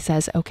yet he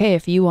says, okay,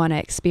 if you want to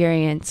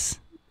experience,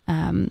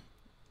 the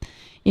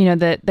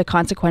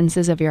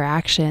consequences of your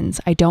actions,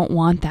 I don't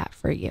want that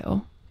for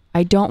you.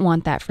 I don't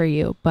want that for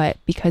you. But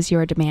because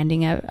you're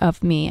demanding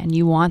of me and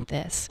you want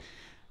this,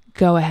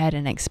 go ahead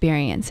and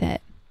experience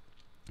it.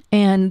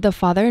 And the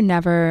father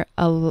never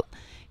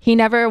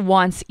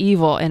wants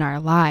evil in our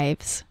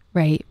lives,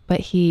 right?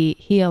 But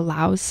he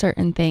allows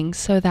certain things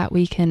so that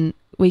we can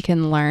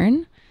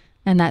learn,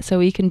 and that so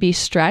we can be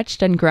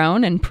stretched and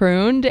grown and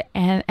pruned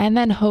and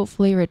then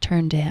hopefully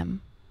return to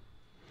him.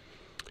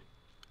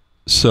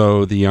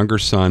 So the younger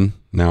son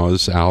now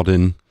is out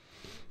in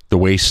the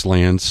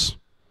wastelands.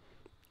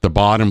 The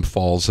bottom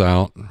falls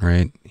out,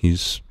 right?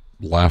 He's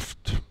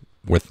left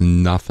with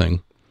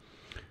nothing.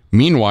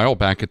 Meanwhile,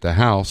 back at the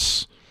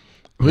house,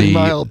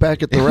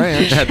 back at the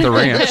ranch. At the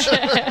ranch,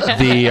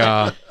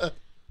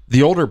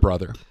 the older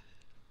brother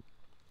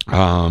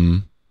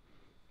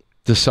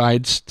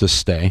decides to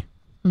stay,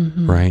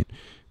 right?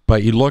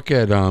 But you look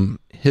at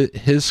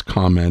his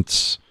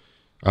comments,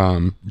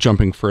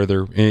 jumping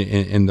further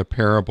in the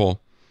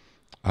parable.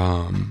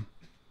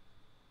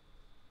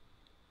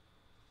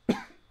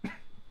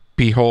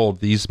 Behold,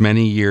 these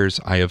many years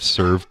I have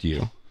served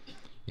you,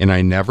 and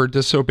I never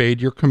disobeyed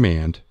your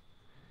command,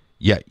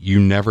 yet you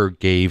never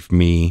gave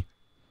me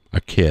a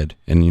kid,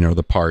 and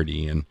the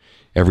party and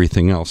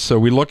everything else. So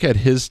we look at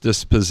his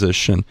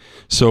disposition.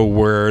 So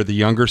where the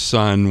younger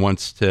son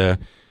wants to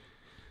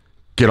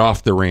get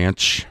off the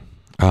ranch,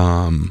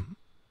 the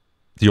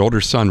older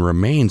son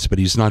remains, but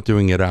he's not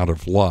doing it out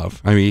of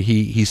love. I mean,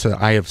 he said,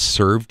 I have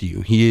served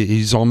you.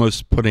 He's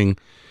almost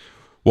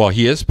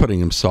he is putting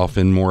himself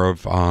in more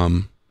of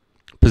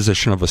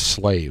position of a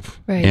slave,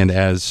 right, and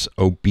as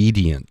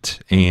obedient,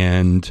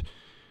 and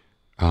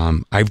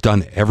I've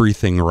done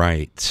everything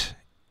right,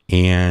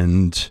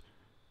 and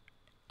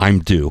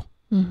I'm due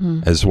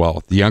as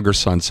well. The younger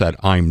son said,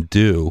 I'm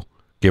due,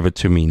 give it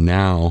to me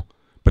now.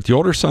 But the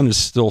older son is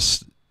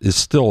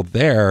still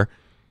there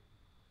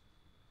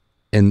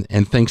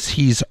and thinks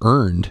he's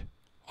earned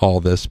all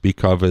this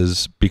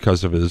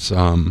because of his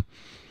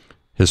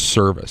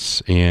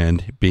service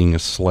and being a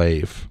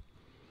slave.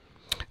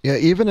 Yeah,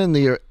 even in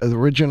the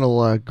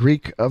original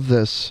Greek of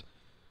this,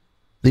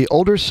 the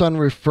older son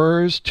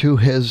refers to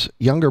his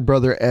younger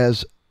brother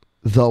as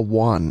the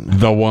one.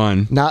 The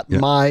one. Not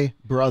my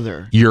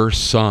brother. Your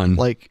son.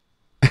 Like,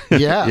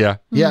 yeah. Yeah.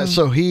 Yeah,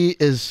 so he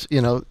is,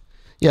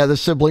 the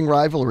sibling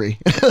rivalry,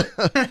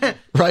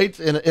 right?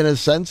 In a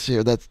sense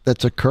here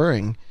that's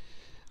occurring.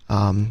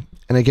 And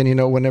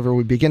again, whenever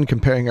we begin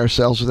comparing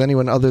ourselves with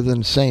anyone other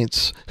than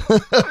saints,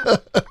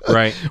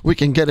 right, we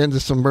can get into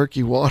some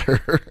murky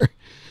water.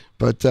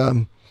 But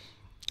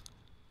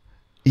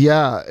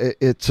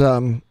it's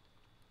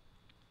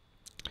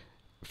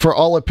for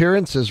all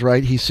appearances,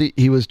 right?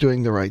 He was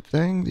doing the right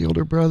thing, the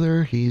older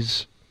brother.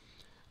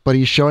 But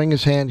he's showing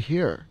his hand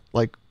here,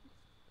 like,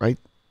 right?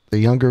 The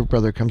younger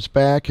brother comes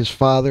back. His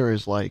father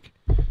is like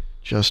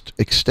just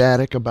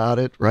ecstatic about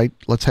it, right?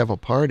 Let's have a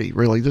party.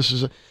 Really, this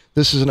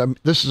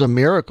is a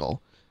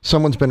miracle.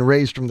 Someone's been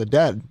raised from the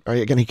dead.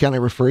 Right? Again, he kind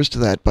of refers to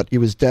that, but he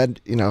was dead,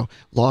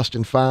 lost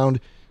and found,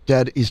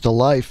 dead. He's to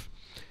life.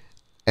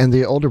 And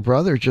the older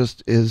brother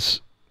just is,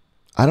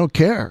 I don't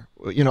care.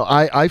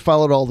 I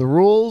followed all the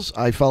rules.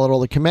 I followed all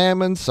the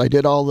commandments. I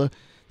did all the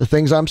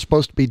things I'm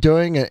supposed to be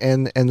doing,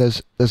 and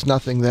there's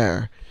nothing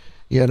there,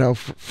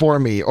 for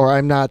me, or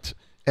I'm not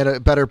at a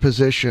better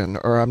position,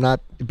 or I'm not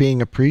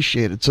being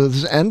appreciated. So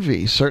there's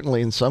envy,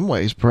 certainly in some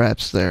ways,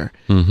 perhaps there.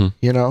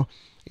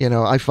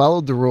 I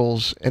followed the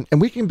rules, and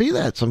we can be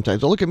that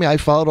sometimes. Look at me, I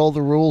followed all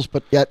the rules,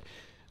 but yet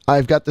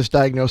I've got this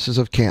diagnosis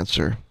of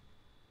cancer.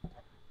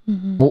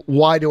 Well,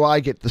 why do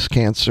I get this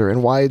cancer,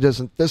 and why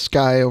doesn't this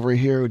guy over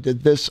here who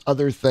did this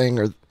other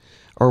thing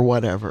or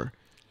whatever?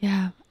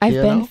 Yeah, I've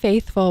been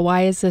faithful.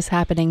 Why is this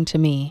happening to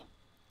me?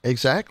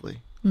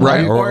 Exactly.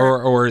 Right.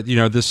 Or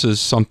this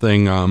is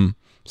something,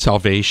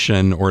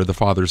 salvation or the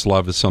Father's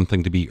love is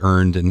something to be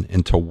earned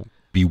and to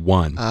be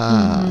won.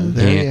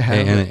 There you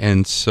have it.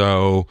 And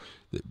so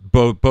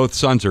both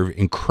sons are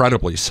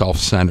incredibly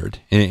self-centered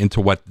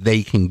into what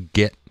they can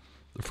get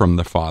from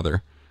the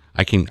Father.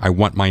 I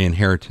want my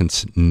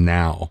inheritance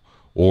now,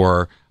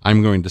 or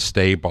I'm going to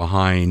stay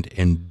behind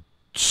and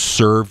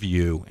serve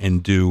you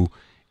and do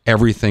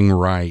everything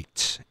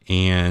right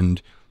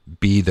and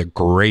be the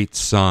great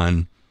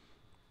son,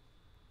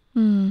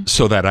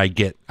 so that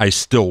I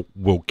still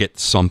will get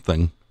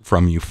something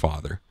from you,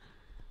 Father.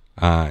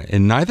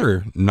 And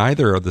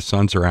neither of the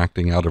sons are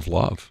acting out of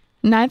love.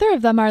 Neither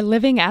of them are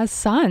living as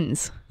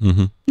sons.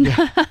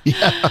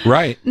 Mm-hmm.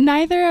 Right.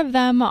 Neither of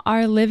them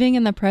are living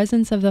in the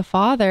presence of the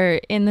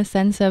Father in the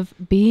sense of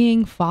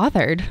being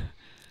fathered.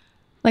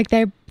 Like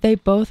they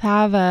both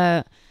have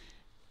a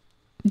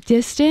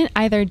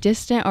either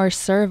distant or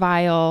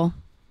servile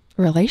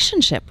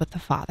relationship with the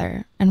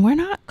Father. And we're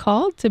not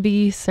called to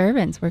be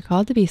servants. We're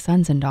called to be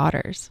sons and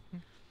daughters.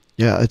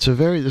 Yeah,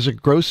 there's a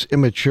gross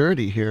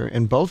immaturity here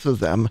in both of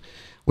them,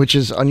 which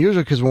is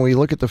unusual because when we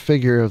look at the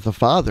figure of the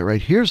Father,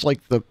 right, here's like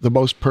the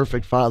most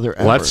perfect Father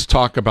ever. Let's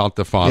talk about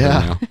the Father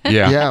now.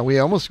 Yeah. Yeah, we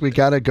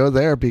got to go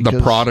there because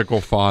the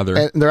prodigal father.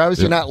 And they're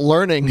obviously not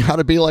learning how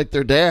to be like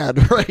their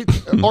dad,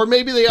 right? Or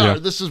maybe they are. Yeah.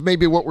 This is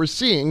maybe what we're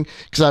seeing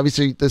because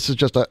obviously this is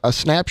just a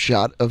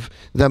snapshot of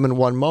them in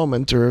one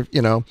moment or,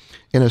 in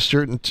a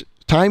certain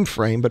time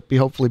frame, but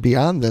hopefully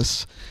beyond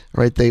this,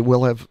 right, they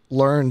will have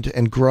learned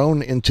and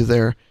grown into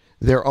their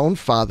own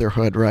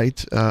fatherhood,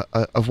 right,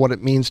 of what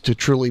it means to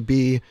truly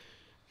be,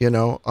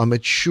 a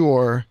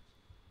mature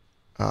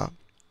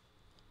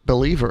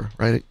believer,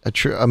 right,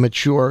 a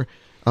mature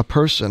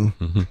person.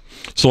 Mm-hmm.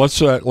 So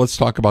let's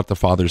talk about the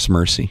Father's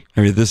mercy.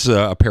 I mean, this is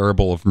a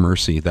parable of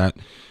mercy that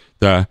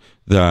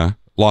the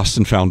lost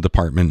and found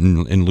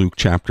department in Luke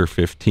chapter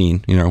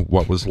 15.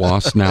 What was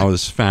lost now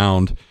is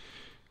found.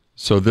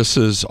 So this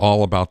is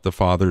all about the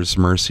Father's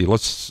mercy.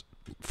 Let's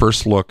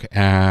first look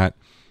at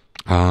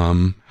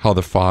how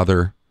the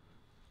Father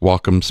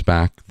welcomes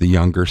back the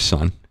younger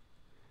son.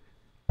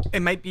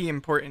 It might be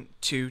important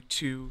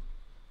to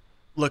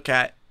look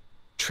at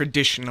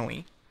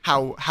traditionally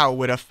how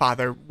would a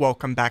father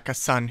welcome back a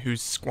son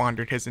who's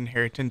squandered his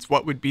inheritance?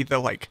 What would be the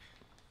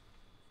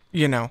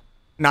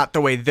not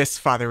the way this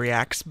father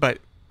reacts, but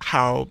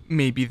how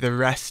maybe the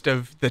rest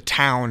of the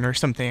town or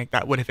something like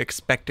that would have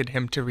expected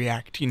him to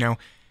react.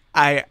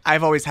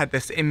 I've always had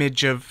this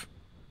image of,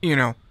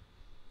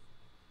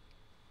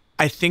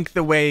 I think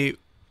the way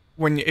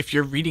if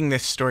you're reading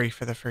this story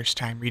for the first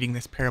time, reading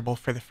this parable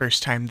for the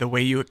first time, the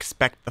way you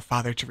expect the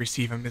Father to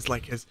receive him is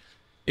like his,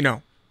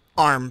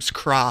 arms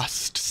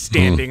crossed,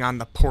 standing on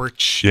the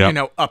porch,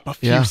 up a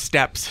few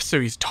steps so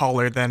he's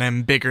taller than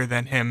him, bigger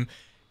than him.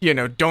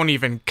 Don't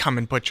even come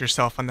and put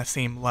yourself on the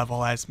same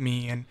level as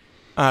me, and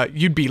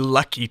you'd be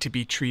lucky to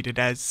be treated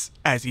as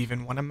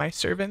even one of my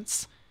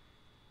servants.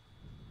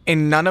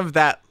 And none of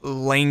that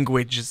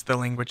language is the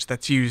language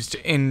that's used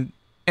and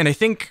I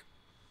think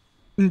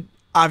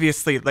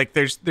obviously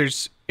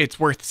there's it's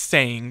worth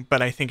saying,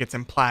 but I think it's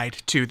implied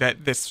too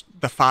that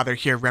the Father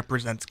here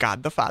represents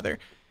God. The Father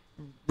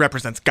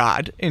represents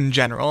God in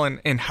general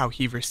and how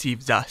he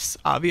receives us,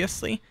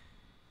 obviously.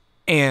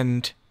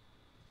 And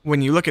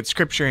when you look at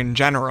Scripture in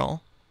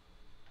general,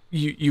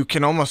 you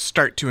can almost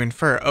start to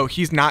infer,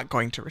 he's not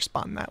going to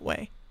respond that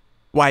way.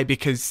 Why?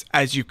 Because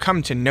as you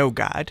come to know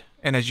God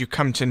and as you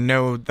come to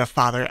know the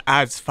Father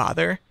as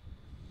Father,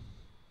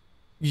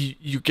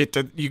 you get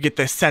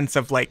this sense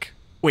of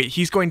wait,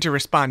 he's going to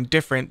respond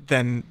different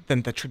than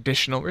the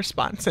traditional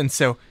response. And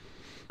so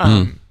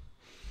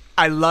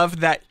I love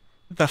that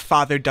the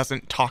Father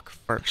doesn't talk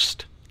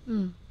first.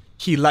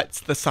 He lets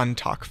the Son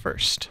talk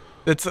first.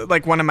 That's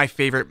one of my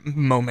favorite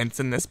moments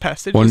in this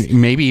passage. Well,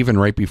 maybe even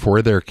right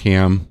before there,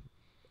 Cam,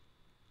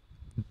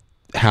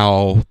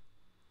 how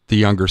the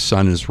younger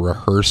son is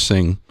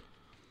rehearsing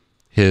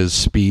his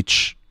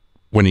speech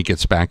when he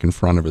gets back in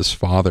front of his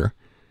father.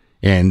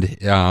 And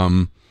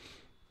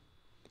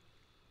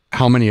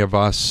how many of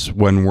us,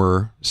 when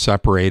we're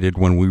separated,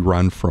 when we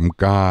run from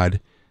God,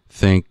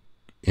 think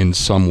in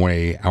some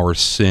way our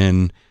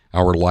sin,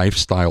 our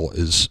lifestyle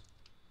is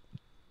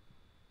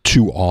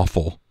too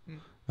awful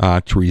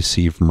to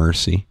receive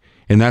mercy?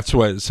 And that's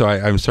what, so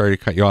I'm sorry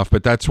to cut you off,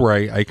 but that's where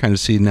I kind of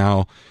see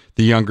now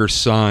the younger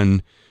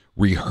son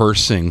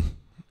rehearsing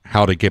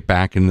how to get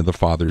back into the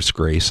Father's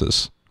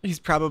graces. He's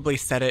probably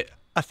said it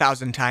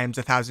 1,000 times,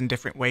 1,000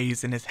 different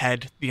ways in his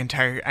head. The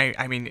entire,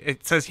 I mean,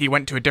 it says he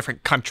went to a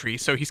different country,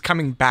 so he's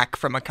coming back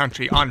from a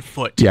country on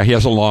foot. Yeah, he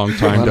has a long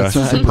time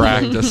to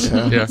practice.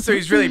 Yeah. So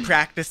he's really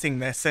practicing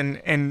this,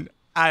 and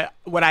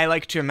what I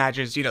like to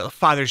imagine is, the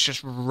Father's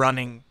just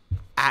running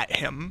at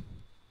him.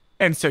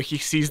 And so he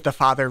sees the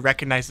Father,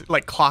 recognizes,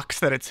 clocks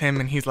that it's him,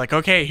 and he's like,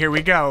 okay, here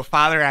we go.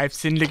 Father, I've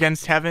sinned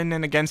against heaven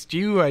and against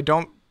you.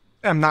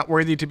 I'm not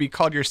worthy to be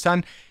called your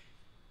son.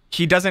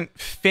 He doesn't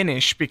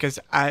finish because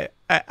I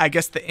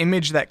guess the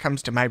image that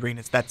comes to my brain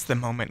is that's the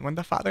moment when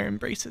the Father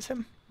embraces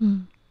him.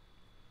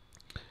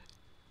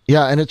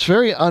 Yeah, and it's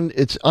very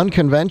it's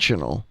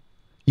unconventional.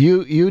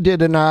 You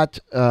did not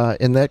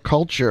in that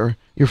culture.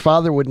 Your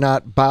father would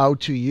not bow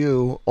to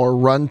you or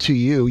run to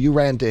you. You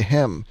ran to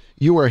him.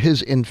 You were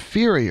his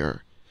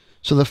inferior.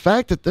 So the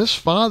fact that this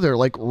father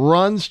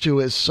runs to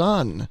his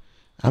son,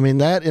 I mean,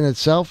 that in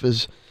itself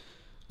is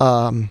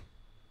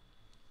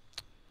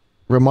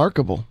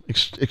remarkable,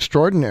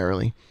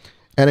 extraordinarily.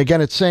 And again,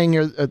 it's saying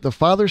here, the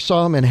Father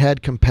saw him and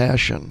had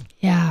compassion.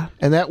 Yeah.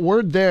 And that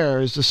word there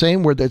is the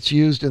same word that's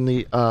used in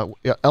the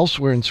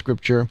elsewhere in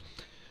Scripture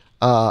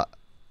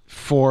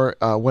for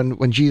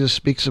when Jesus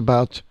speaks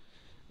about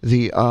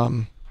the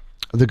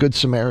Good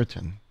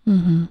Samaritan.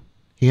 Mm-hmm.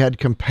 He had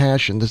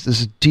compassion.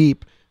 This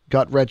deep,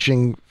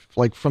 gut-wrenching,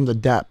 like from the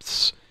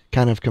depths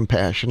kind of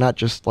compassion, not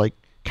just like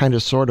kind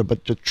of sort of,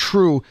 but the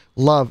true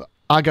love,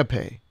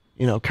 agape,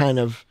 kind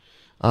of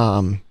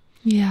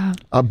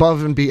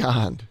above and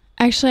beyond.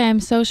 Actually, I'm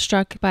so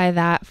struck by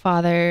that,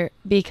 Father,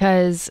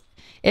 because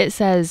it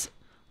says,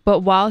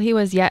 but while he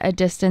was yet a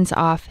distance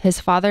off, his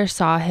father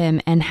saw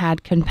him and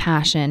had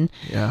compassion.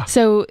 Yeah.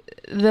 So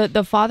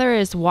the father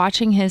is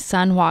watching his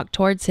son walk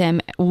towards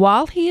him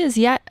while he is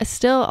yet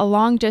still a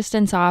long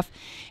distance off.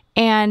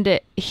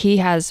 And he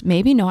has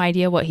maybe no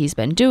idea what he's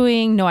been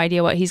doing, no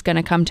idea what he's going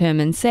to come to him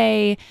and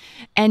say.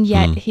 And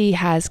yet he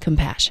has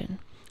compassion.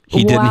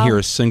 He didn't hear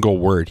a single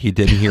word. He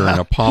didn't hear an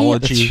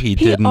apology.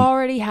 He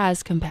already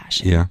has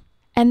compassion. Yeah.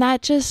 And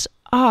that just,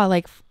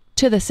 like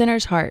to the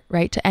sinner's heart,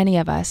 right? To any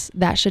of us,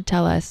 that should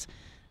tell us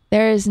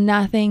there is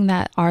nothing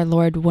that our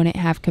Lord wouldn't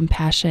have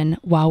compassion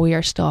while we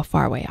are still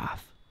far way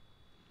off.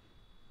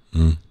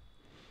 Mm.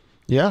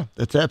 Yeah,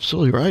 that's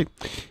absolutely right.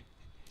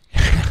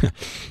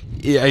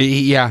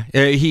 Yeah.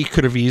 He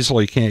could have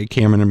easily,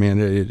 Cam and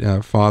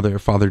Amanda,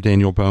 Father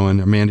Daniel Bowen,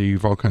 Amanda,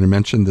 you've all kind of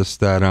mentioned this,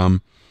 that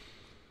an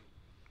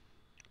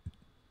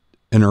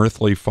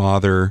earthly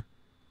father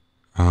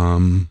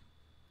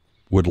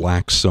would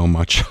lack so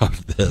much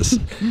of this.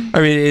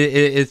 I mean,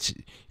 it's,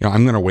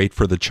 I'm going to wait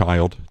for the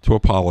child to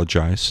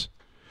apologize.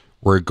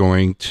 We're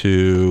going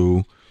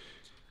to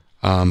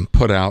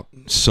put out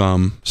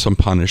some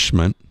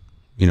punishment.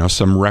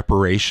 Some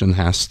reparation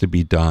has to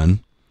be done.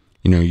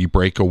 You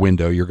break a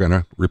window, you're going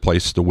to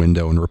replace the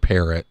window and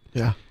repair it.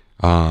 Yeah.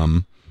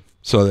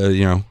 So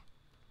that,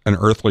 an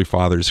earthly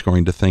father is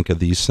going to think of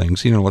these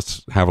things.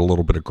 Let's have a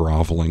little bit of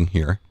groveling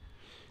here.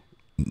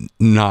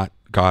 Not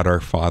God our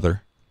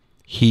Father.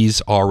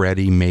 He's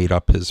already made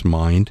up his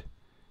mind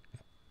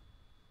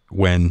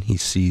when he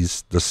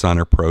sees the son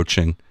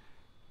approaching.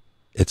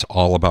 It's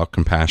all about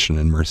compassion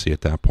and mercy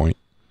at that point.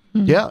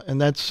 Mm-hmm. Yeah,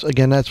 and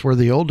that's where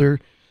the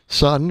older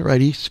son, right,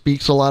 he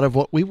speaks a lot of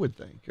what we would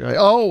think. Right?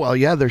 Oh, well,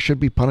 yeah, there should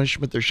be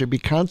punishment, there should be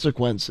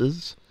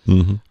consequences,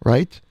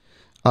 right?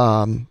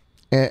 And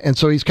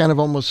so he's kind of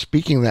almost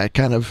speaking that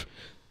kind of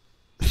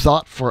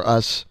thought for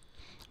us.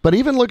 But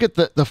even look at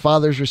the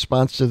father's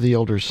response to the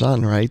older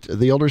son, right?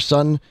 The older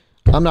son,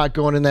 I'm not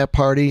going in that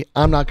party.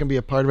 I'm not going to be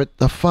a part of it.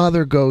 The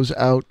father goes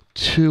out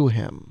to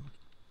him.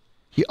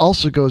 He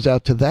also goes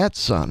out to that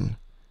son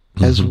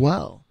as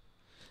well,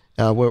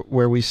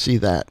 where we see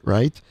that,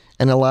 right?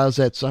 And allows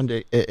that son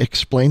to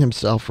explain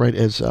himself, right?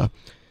 As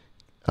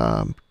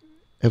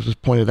was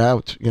pointed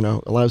out,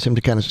 allows him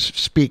to kind of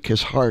speak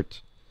his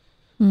heart.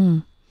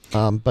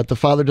 But the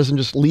father doesn't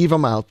just leave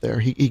him out there.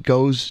 He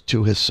goes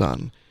to his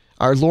son.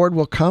 Our Lord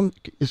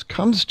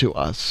comes to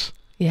us.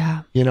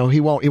 Yeah. He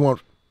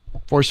won't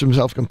force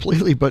himself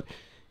completely, but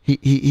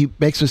he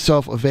makes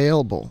himself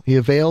available. He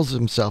avails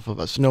himself of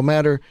us, no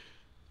matter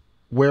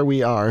where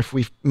we are. If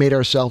we've made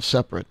ourselves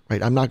separate,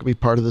 right? I'm not going to be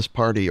part of this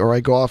party, or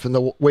I go off in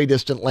the way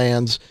distant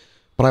lands,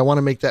 but I want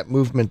to make that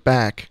movement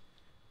back.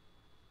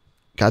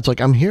 God's like,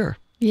 I'm here.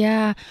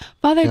 Yeah.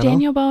 Father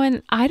Daniel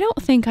Bowen, I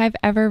don't think I've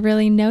ever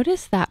really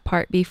noticed that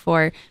part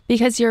before,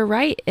 because you're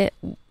right.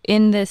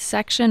 In this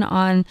section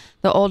on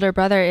the older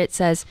brother, it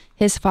says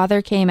his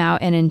father came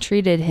out and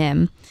entreated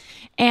him.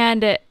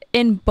 And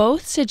in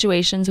both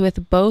situations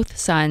with both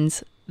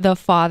sons, the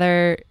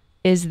father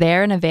is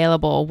there and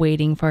available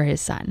waiting for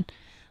his son.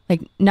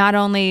 Like, not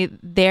only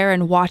there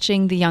and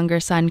watching the younger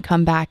son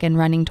come back and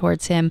running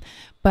towards him,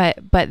 but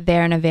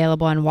there and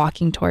available and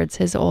walking towards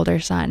his older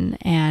son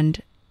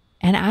and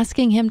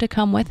asking him to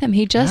come with him.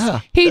 He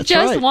just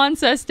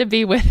wants us to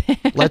be with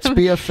him. Let's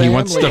be a family. He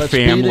wants the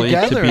family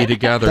to be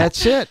together.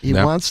 That's it. He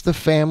wants the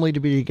family to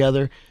be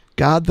together.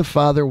 God the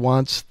Father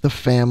wants the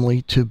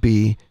family to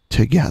be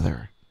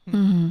together.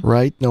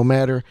 Right? No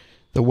matter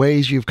the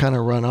ways you've kind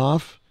of run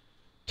off,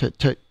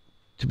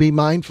 to be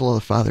mindful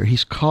of the Father.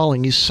 He's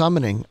calling, he's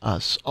summoning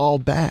us all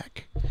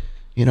back.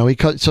 He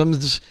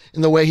summons,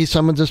 in the way he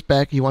summons us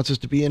back, he wants us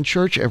to be in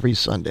church every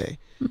Sunday.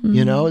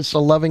 It's a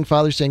loving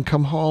Father saying,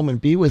 come home and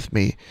be with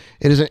me.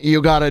 It isn't,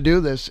 you got to do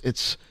this.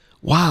 It's,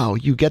 wow,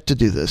 you get to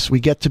do this. We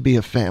get to be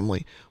a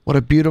family. What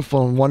a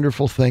beautiful and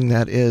wonderful thing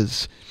that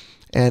is.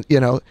 And,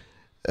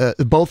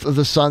 both of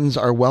the sons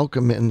are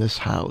welcome in this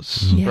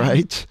house,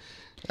 right?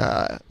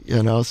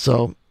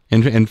 So.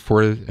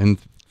 And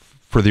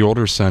for the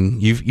older son,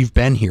 you've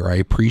been here. I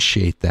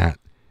appreciate that.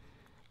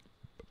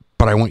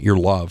 But I want your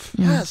love.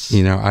 Yes.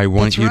 I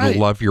want you to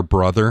love your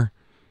brother,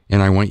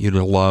 and I want you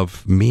to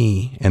love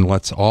me, and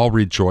let's all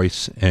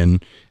rejoice.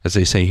 And as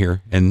they say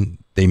here, and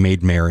they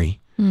made merry.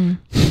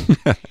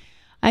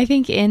 I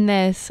think in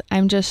this,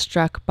 I'm just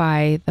struck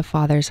by the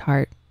Father's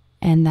heart,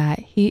 and that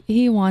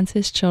he wants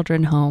his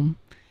children home.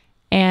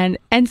 And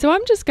so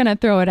I'm just going to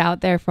throw it out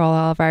there for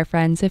all of our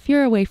friends. If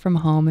you're away from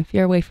home, if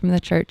you're away from the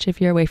church,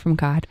 if you're away from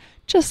God,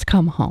 just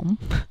come home.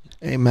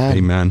 Amen.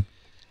 Amen.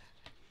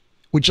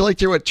 Would you like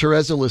to hear what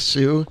Teresa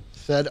Lisieux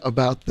said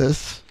about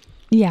this?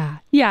 Yeah.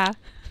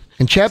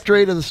 In chapter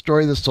 8 of the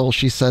Story of the Soul,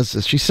 she says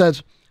this. She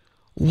says,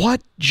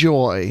 what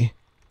joy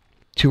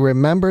to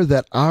remember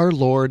that our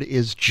Lord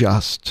is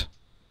just,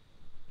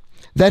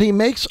 that he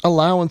makes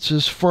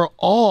allowances for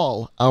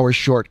all our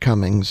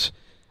shortcomings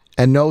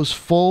and knows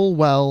full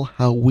well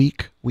how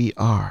weak we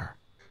are.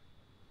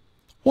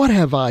 What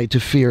have I to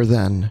fear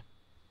then?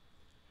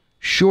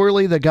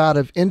 Surely the God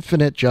of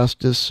infinite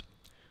justice,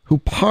 who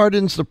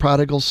pardons the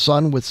prodigal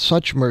son with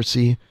such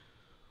mercy,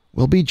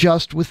 will be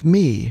just with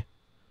me,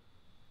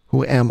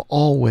 who am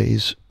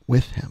always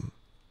with him.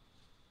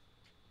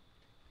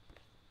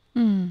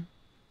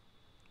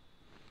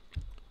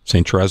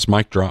 St. Therese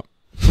mic drop.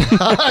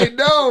 I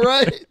know,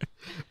 right?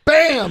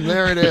 Bam!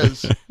 There it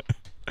is.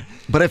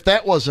 But if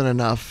that wasn't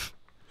enough,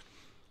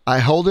 I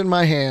hold in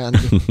my hand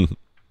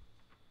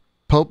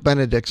Pope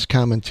Benedict's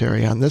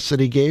commentary on this that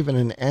he gave in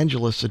an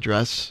Angelus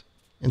address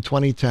in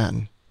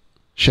 2010.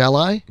 Shall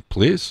I?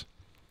 Please.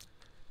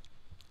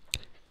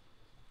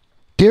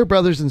 Dear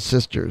brothers and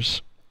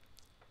sisters,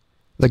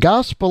 the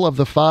Gospel of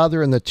the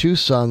Father and the two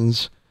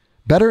Sons,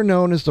 better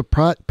known as the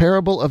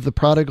parable of the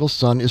prodigal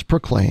son, is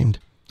proclaimed.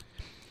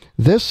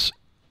 This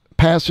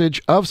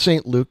passage of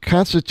St. Luke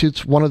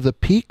constitutes one of the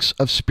peaks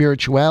of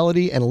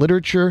spirituality and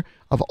literature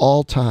of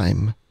all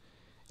time.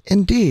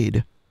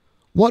 Indeed,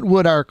 what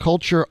would our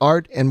culture,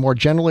 art, and more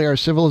generally our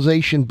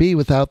civilization be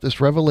without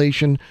this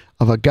revelation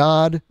of a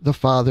God, the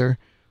Father,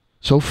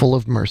 so full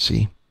of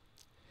mercy?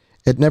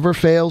 It never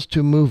fails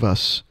to move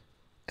us,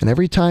 and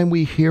every time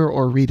we hear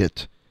or read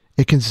it,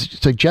 it can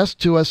suggest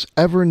to us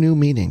ever new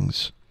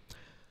meanings.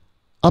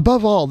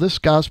 Above all, this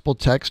gospel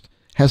text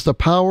has the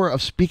power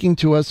of speaking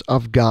to us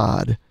of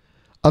God,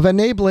 of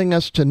enabling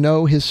us to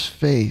know his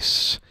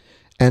face,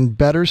 and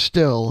better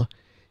still,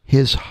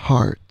 his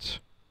heart.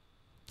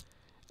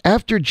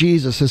 After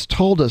Jesus has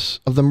told us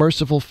of the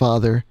merciful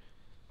Father,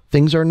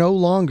 things are no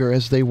longer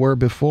as they were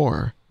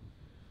before.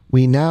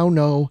 We now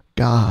know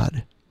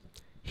God.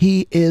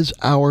 He is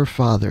our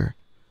Father,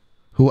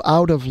 who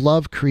out of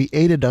love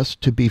created us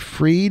to be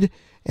freed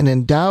and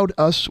endowed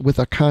us with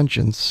a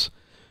conscience,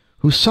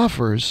 who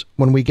suffers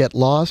when we get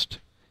lost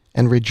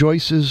and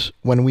rejoices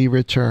when we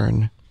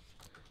return.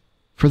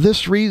 For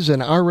this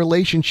reason, our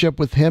relationship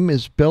with him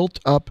is built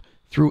up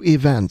through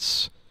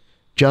events,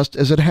 just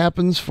as it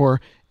happens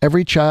for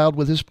every child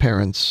with his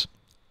parents.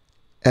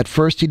 At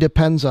first he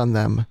depends on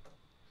them.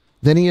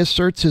 Then he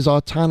asserts his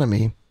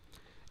autonomy.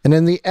 And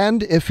in the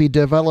end, if he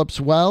develops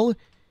well,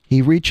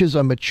 he reaches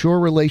a mature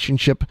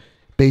relationship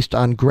based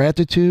on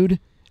gratitude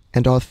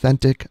and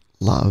authentic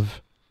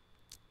love.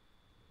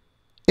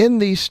 In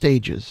these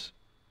stages,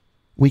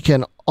 we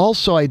can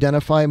also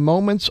identify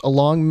moments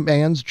along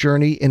man's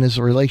journey in his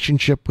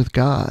relationship with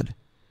God.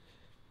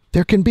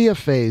 There can be a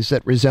phase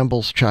that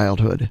resembles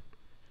childhood.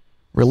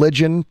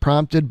 Religion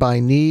prompted by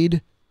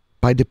need,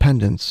 by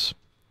dependence.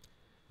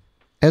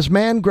 As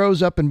man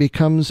grows up and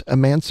becomes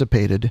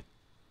emancipated,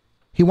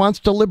 he wants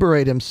to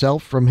liberate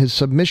himself from his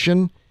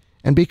submission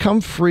and become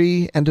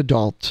free and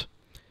adult,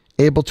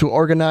 able to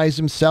organize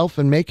himself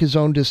and make his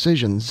own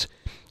decisions,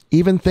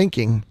 even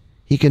thinking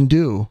he can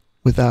do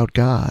without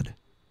God.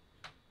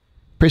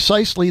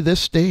 Precisely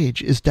this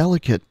stage is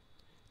delicate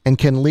and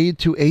can lead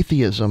to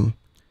atheism.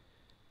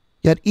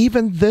 Yet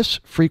even this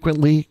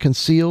frequently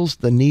conceals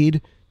the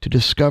need to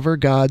discover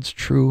God's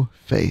true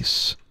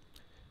face.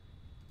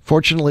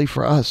 Fortunately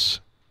for us,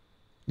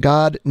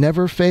 God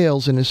never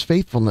fails in his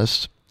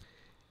faithfulness,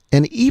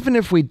 and even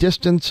if we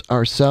distance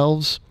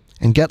ourselves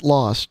and get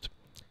lost,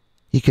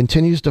 he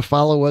continues to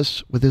follow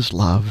us with his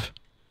love,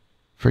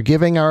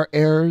 forgiving our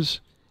errors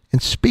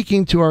and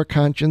speaking to our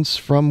conscience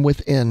from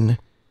within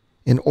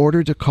in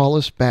order to call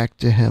us back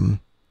to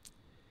him.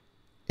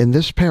 In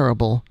this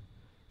parable,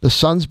 the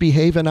sons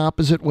behave in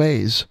opposite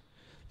ways.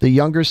 The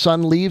younger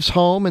son leaves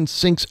home and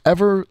sinks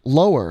ever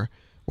lower,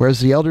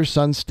 whereas the elder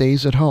son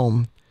stays at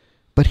home.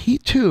 But he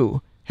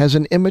too has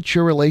an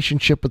immature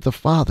relationship with the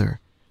father.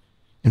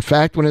 In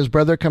fact, when his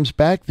brother comes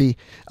back, the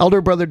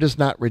elder brother does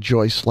not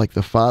rejoice like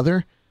the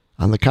father.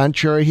 On the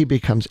contrary, he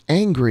becomes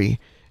angry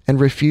and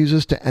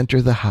refuses to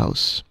enter the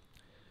house.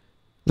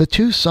 The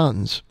two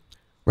sons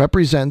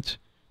represent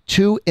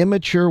two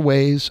immature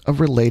ways of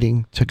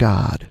relating to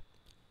God: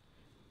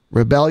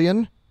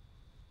 rebellion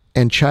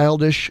and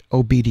childish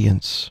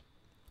obedience.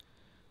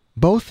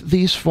 Both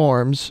these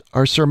forms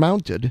are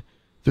surmounted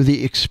through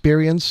the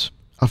experience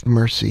of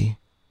mercy.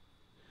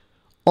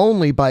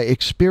 Only by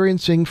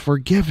experiencing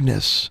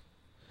forgiveness,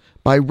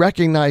 by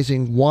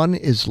recognizing one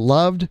is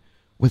loved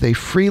with a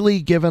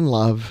freely given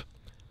love,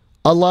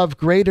 a love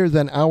greater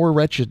than our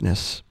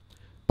wretchedness,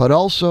 but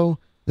also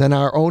than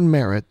our own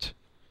merit,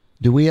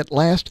 do we at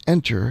last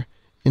enter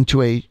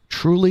into a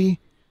truly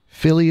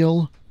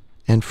filial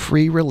and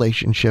free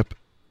relationship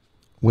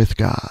with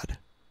God.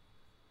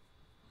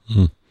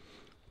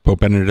 Pope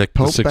Benedict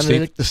XVI.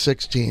 Benedict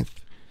XVI.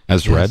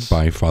 As read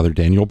by Father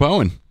Daniel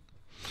Bowen.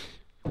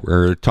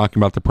 We're talking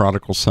about the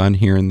prodigal son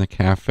here in the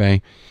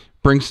cafe.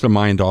 Brings to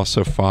mind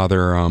also,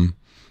 Father,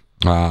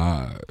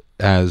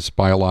 as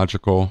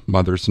biological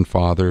mothers and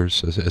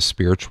fathers, as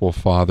spiritual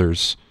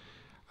fathers,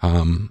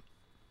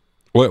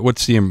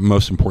 what's the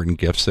most important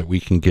gifts that we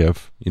can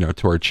give,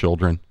 to our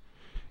children?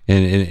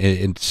 And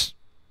it's,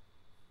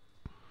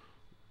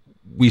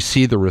 we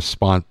see the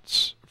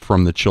response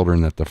from the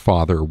children that the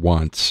Father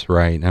wants,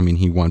 right? I mean,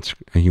 he wants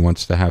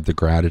to have the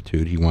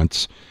gratitude. He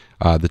wants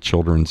the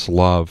children's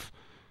love.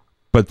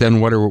 But then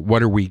what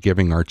are we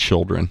giving our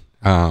children?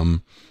 We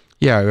want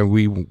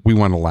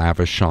to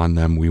lavish on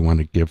them. We want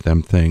to give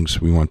them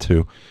things. We want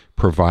to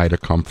provide a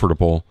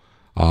comfortable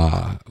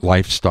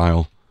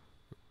lifestyle.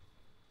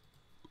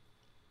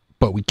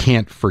 But we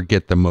can't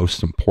forget the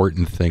most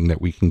important thing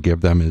that we can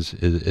give them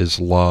is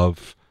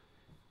love,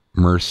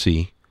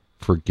 mercy,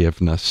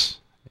 forgiveness,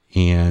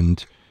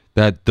 and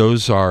that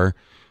those are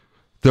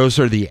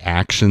the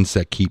actions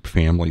that keep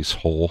families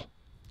whole.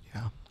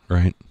 Yeah.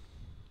 Right.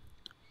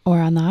 Or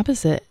on the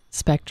opposite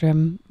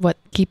spectrum, what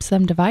keeps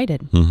them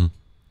divided? Mm-hmm.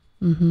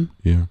 Mm-hmm.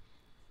 Yeah.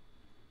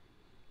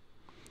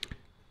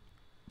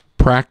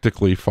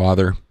 Practically,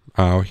 Father,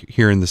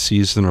 here in the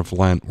season of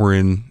Lent,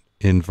 we're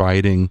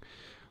inviting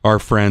our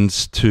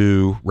friends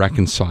to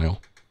reconcile,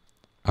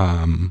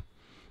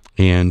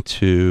 and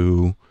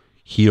to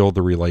heal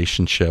the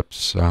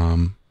relationships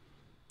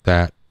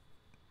that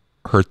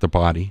hurt the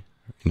body,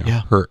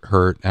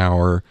 hurt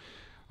our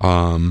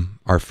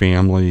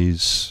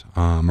families,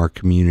 our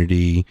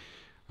community,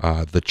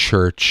 the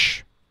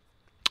church.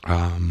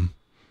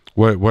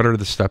 What are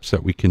the steps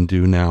that we can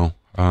do now,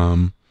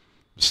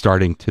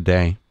 starting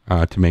today,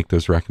 to make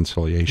those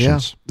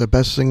reconciliations? Yeah, the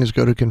best thing is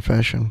go to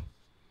confession,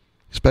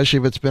 especially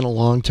if it's been a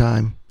long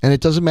time. And it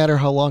doesn't matter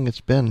how long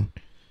it's been.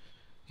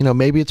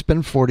 Maybe it's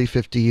been 40,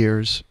 50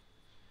 years.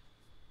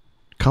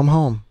 Come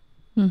home.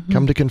 Mm-hmm.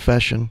 Come to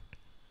confession.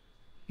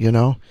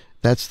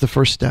 That's the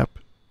first step.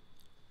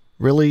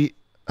 Really,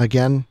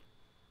 again,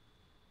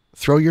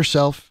 throw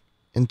yourself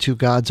into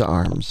God's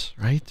arms,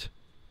 right?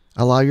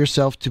 Allow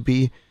yourself to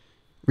be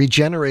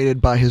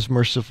regenerated by his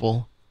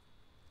merciful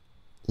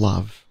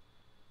love.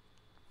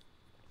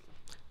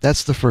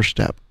 That's the first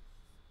step.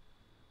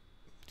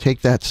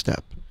 Take that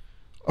step.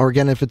 Or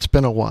again, if it's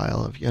been a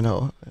while, again,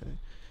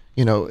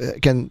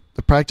 the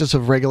practice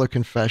of regular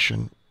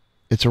confession,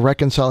 it's a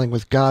reconciling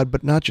with God,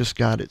 but not just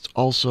God. It's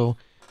also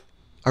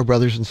our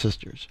brothers and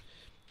sisters,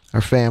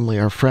 our family,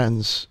 our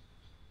friends,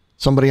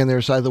 somebody on the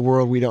other side of the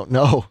world we don't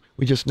know.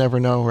 We just never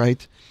know,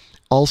 right?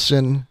 All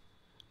sin,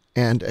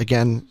 and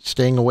again,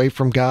 staying away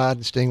from God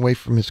and staying away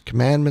from his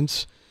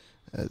commandments.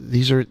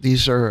 These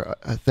are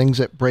things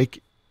that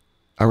break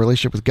our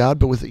relationship with God,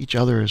 but with each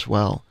other as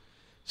well.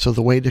 So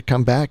the way to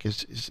come back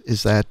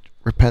is that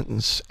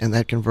repentance and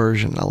that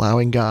conversion,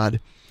 allowing God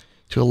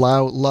to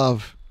allow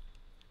love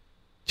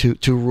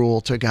to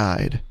rule, to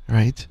guide,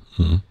 right?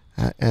 Mm-hmm.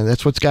 And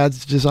that's what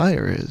God's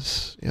desire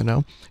is,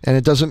 and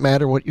it doesn't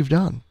matter what you've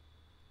done.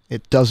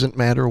 It doesn't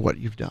matter what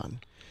you've done.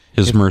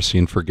 His mercy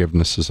and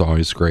forgiveness is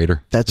always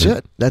greater. That's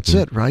it. That's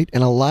it, right?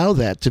 And allow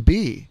that to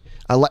be.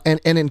 And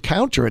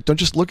encounter it. Don't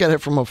just look at it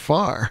from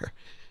afar,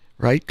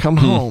 right? Come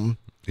home.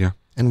 Yeah.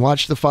 And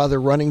watch the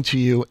Father running to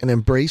you and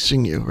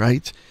embracing you,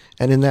 right?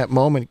 And in that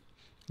moment,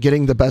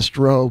 getting the best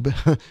robe,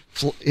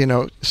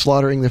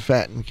 slaughtering the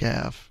fattened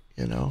calf,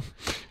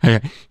 I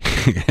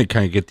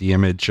kind of get the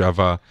image of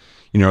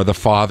the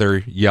Father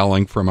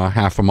yelling from a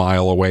half a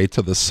mile away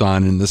to the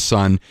Son, and the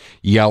Son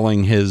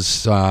yelling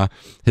his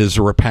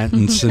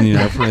repentance,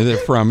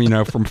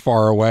 and from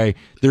far away.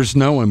 There's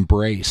no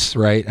embrace,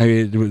 right? I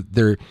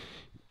mean,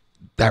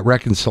 that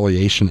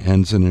reconciliation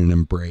ends in an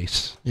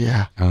embrace.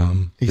 Yeah,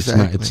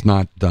 exactly. It's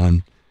not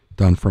done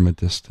from a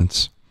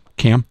distance.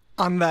 Cam?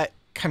 On that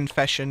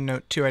confession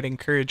note too, I'd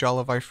encourage all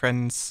of our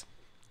friends,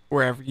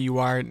 wherever you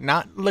are,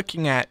 not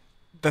looking at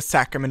the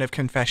sacrament of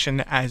confession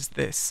as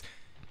this,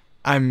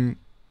 I'm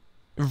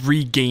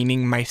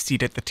regaining my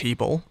seat at the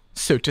table,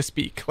 so to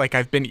speak. Like,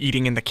 I've been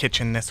eating in the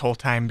kitchen this whole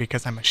time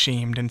because I'm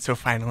ashamed, and so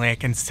finally I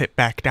can sit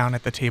back down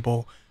at the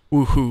table,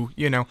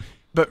 woohoo,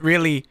 But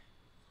really,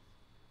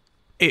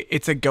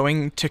 it's a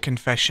going to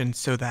confession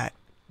so that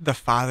the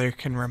Father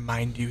can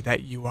remind you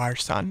that you are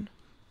son,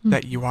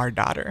 that you are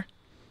daughter.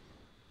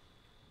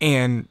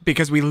 And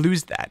because we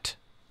lose that.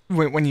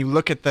 When you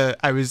look at the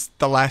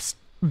last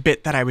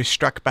bit that I was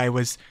struck by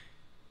was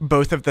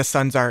both of the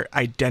sons are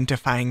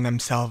identifying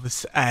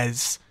themselves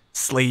as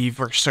slave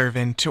or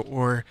servant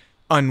or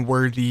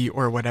unworthy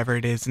or whatever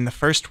it is. And the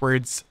first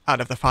words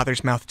out of the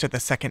Father's mouth to the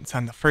second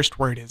son, the first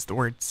word is the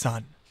word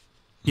son.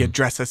 He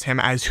addresses him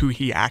as who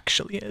he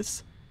actually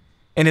is.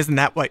 And isn't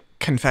that what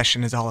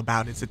confession is all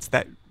about? It's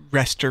that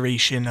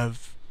restoration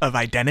of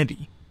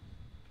identity,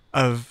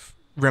 of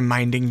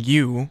reminding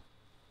you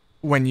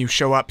when you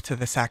show up to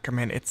the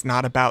sacrament, it's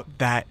not about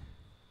that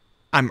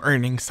I'm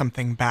earning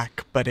something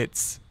back, but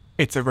it's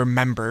a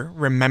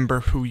remember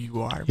who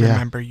you are. Yeah.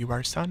 Remember you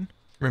are son.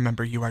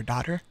 Remember you are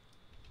daughter.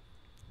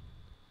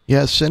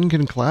 Yeah, sin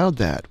can cloud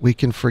that. We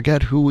can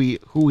forget who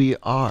we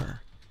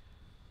are.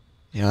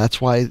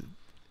 That's why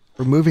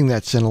removing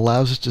that sin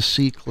allows us to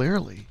see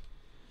clearly.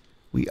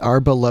 We are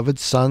beloved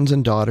sons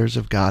and daughters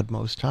of God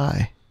Most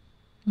High.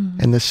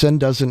 Mm-hmm. And the sin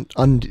doesn't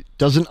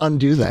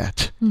undo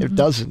that. Mm-hmm. It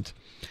doesn't.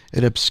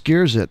 It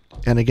obscures it.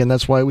 And again,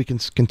 that's why we can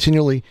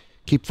continually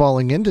keep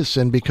falling into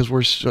sin, because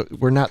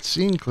we're not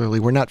seeing clearly.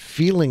 We're not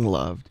feeling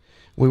loved.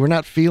 When we're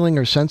not feeling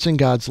or sensing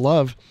God's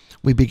love,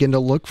 we begin to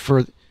look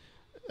for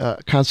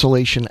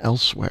consolation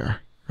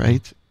elsewhere,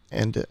 right?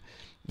 And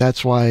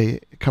that's why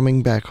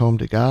coming back home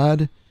to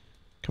God,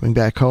 coming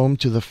back home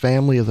to the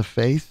family of the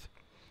faith,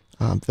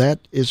 that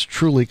is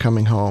truly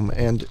coming home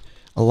and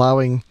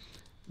allowing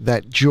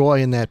that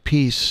joy and that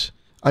peace.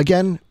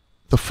 Again,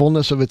 the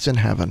fullness of it's in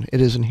heaven.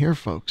 It isn't here,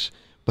 folks,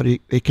 but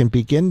it can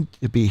begin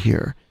to be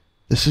here.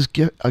 This is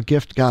a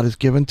gift God has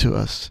given to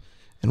us.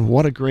 And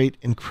what a great,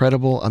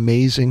 incredible,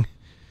 amazing,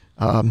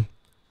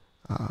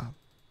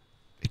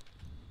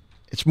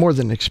 it's more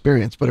than an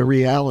experience, but a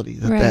reality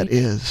that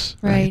is.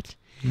 Right.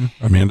 Yeah.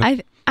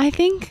 Amanda? I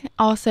think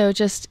also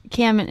just,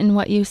 Cam, in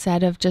what you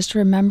said of just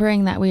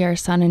remembering that we are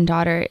son and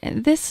daughter,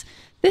 this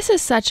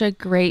is such a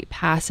great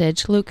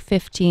passage, Luke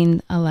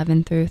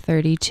 15:11 through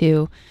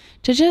 32,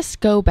 to just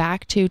go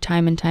back to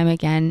time and time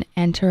again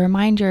and to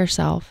remind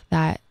yourself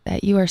that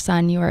you are a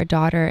son, you are a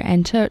daughter,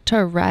 and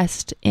to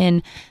rest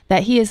in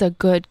that he is a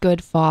good,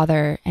 good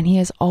father, and he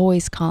is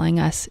always calling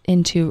us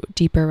into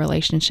deeper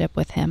relationship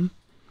with him.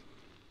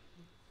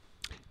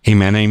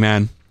 Amen,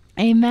 amen.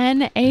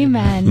 Amen,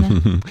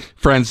 amen.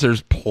 Friends,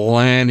 there's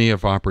plenty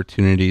of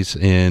opportunities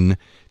in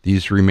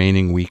these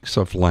remaining weeks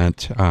of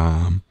Lent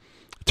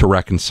to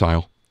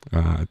reconcile,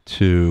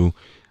 to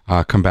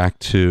come back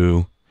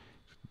to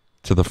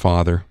the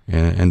Father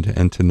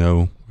and to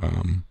know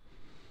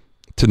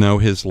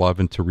His love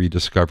and to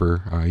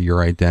rediscover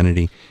your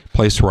identity.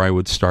 Place where I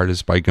would start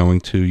is by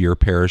going to your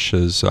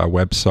parish's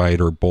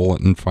website or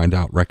bulletin, find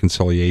out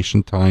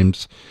reconciliation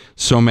times.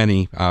 So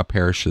many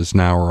parishes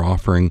now are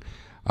offering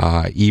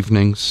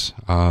evenings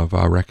of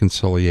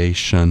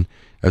reconciliation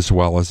as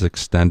well as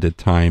extended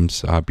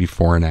times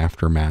before and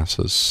after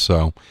Masses.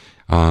 So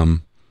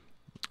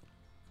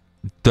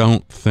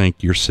don't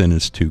think your sin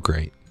is too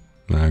great.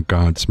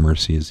 God's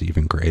mercy is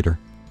even greater.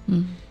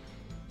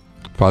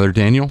 Father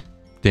Daniel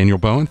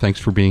Bowen, thanks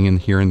for being in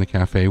here in the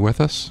cafe with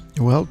us.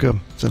 You're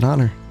welcome. It's an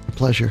honor, a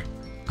pleasure.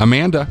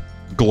 Amanda,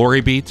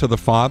 glory be to the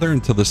Father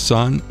and to the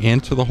Son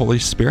and to the Holy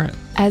Spirit.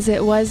 As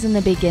it was in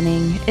the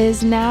beginning,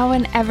 is now,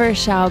 and ever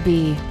shall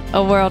be,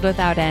 a world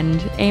without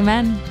end.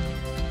 Amen.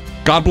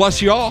 God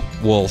bless you all.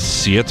 We'll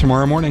see you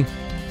tomorrow morning.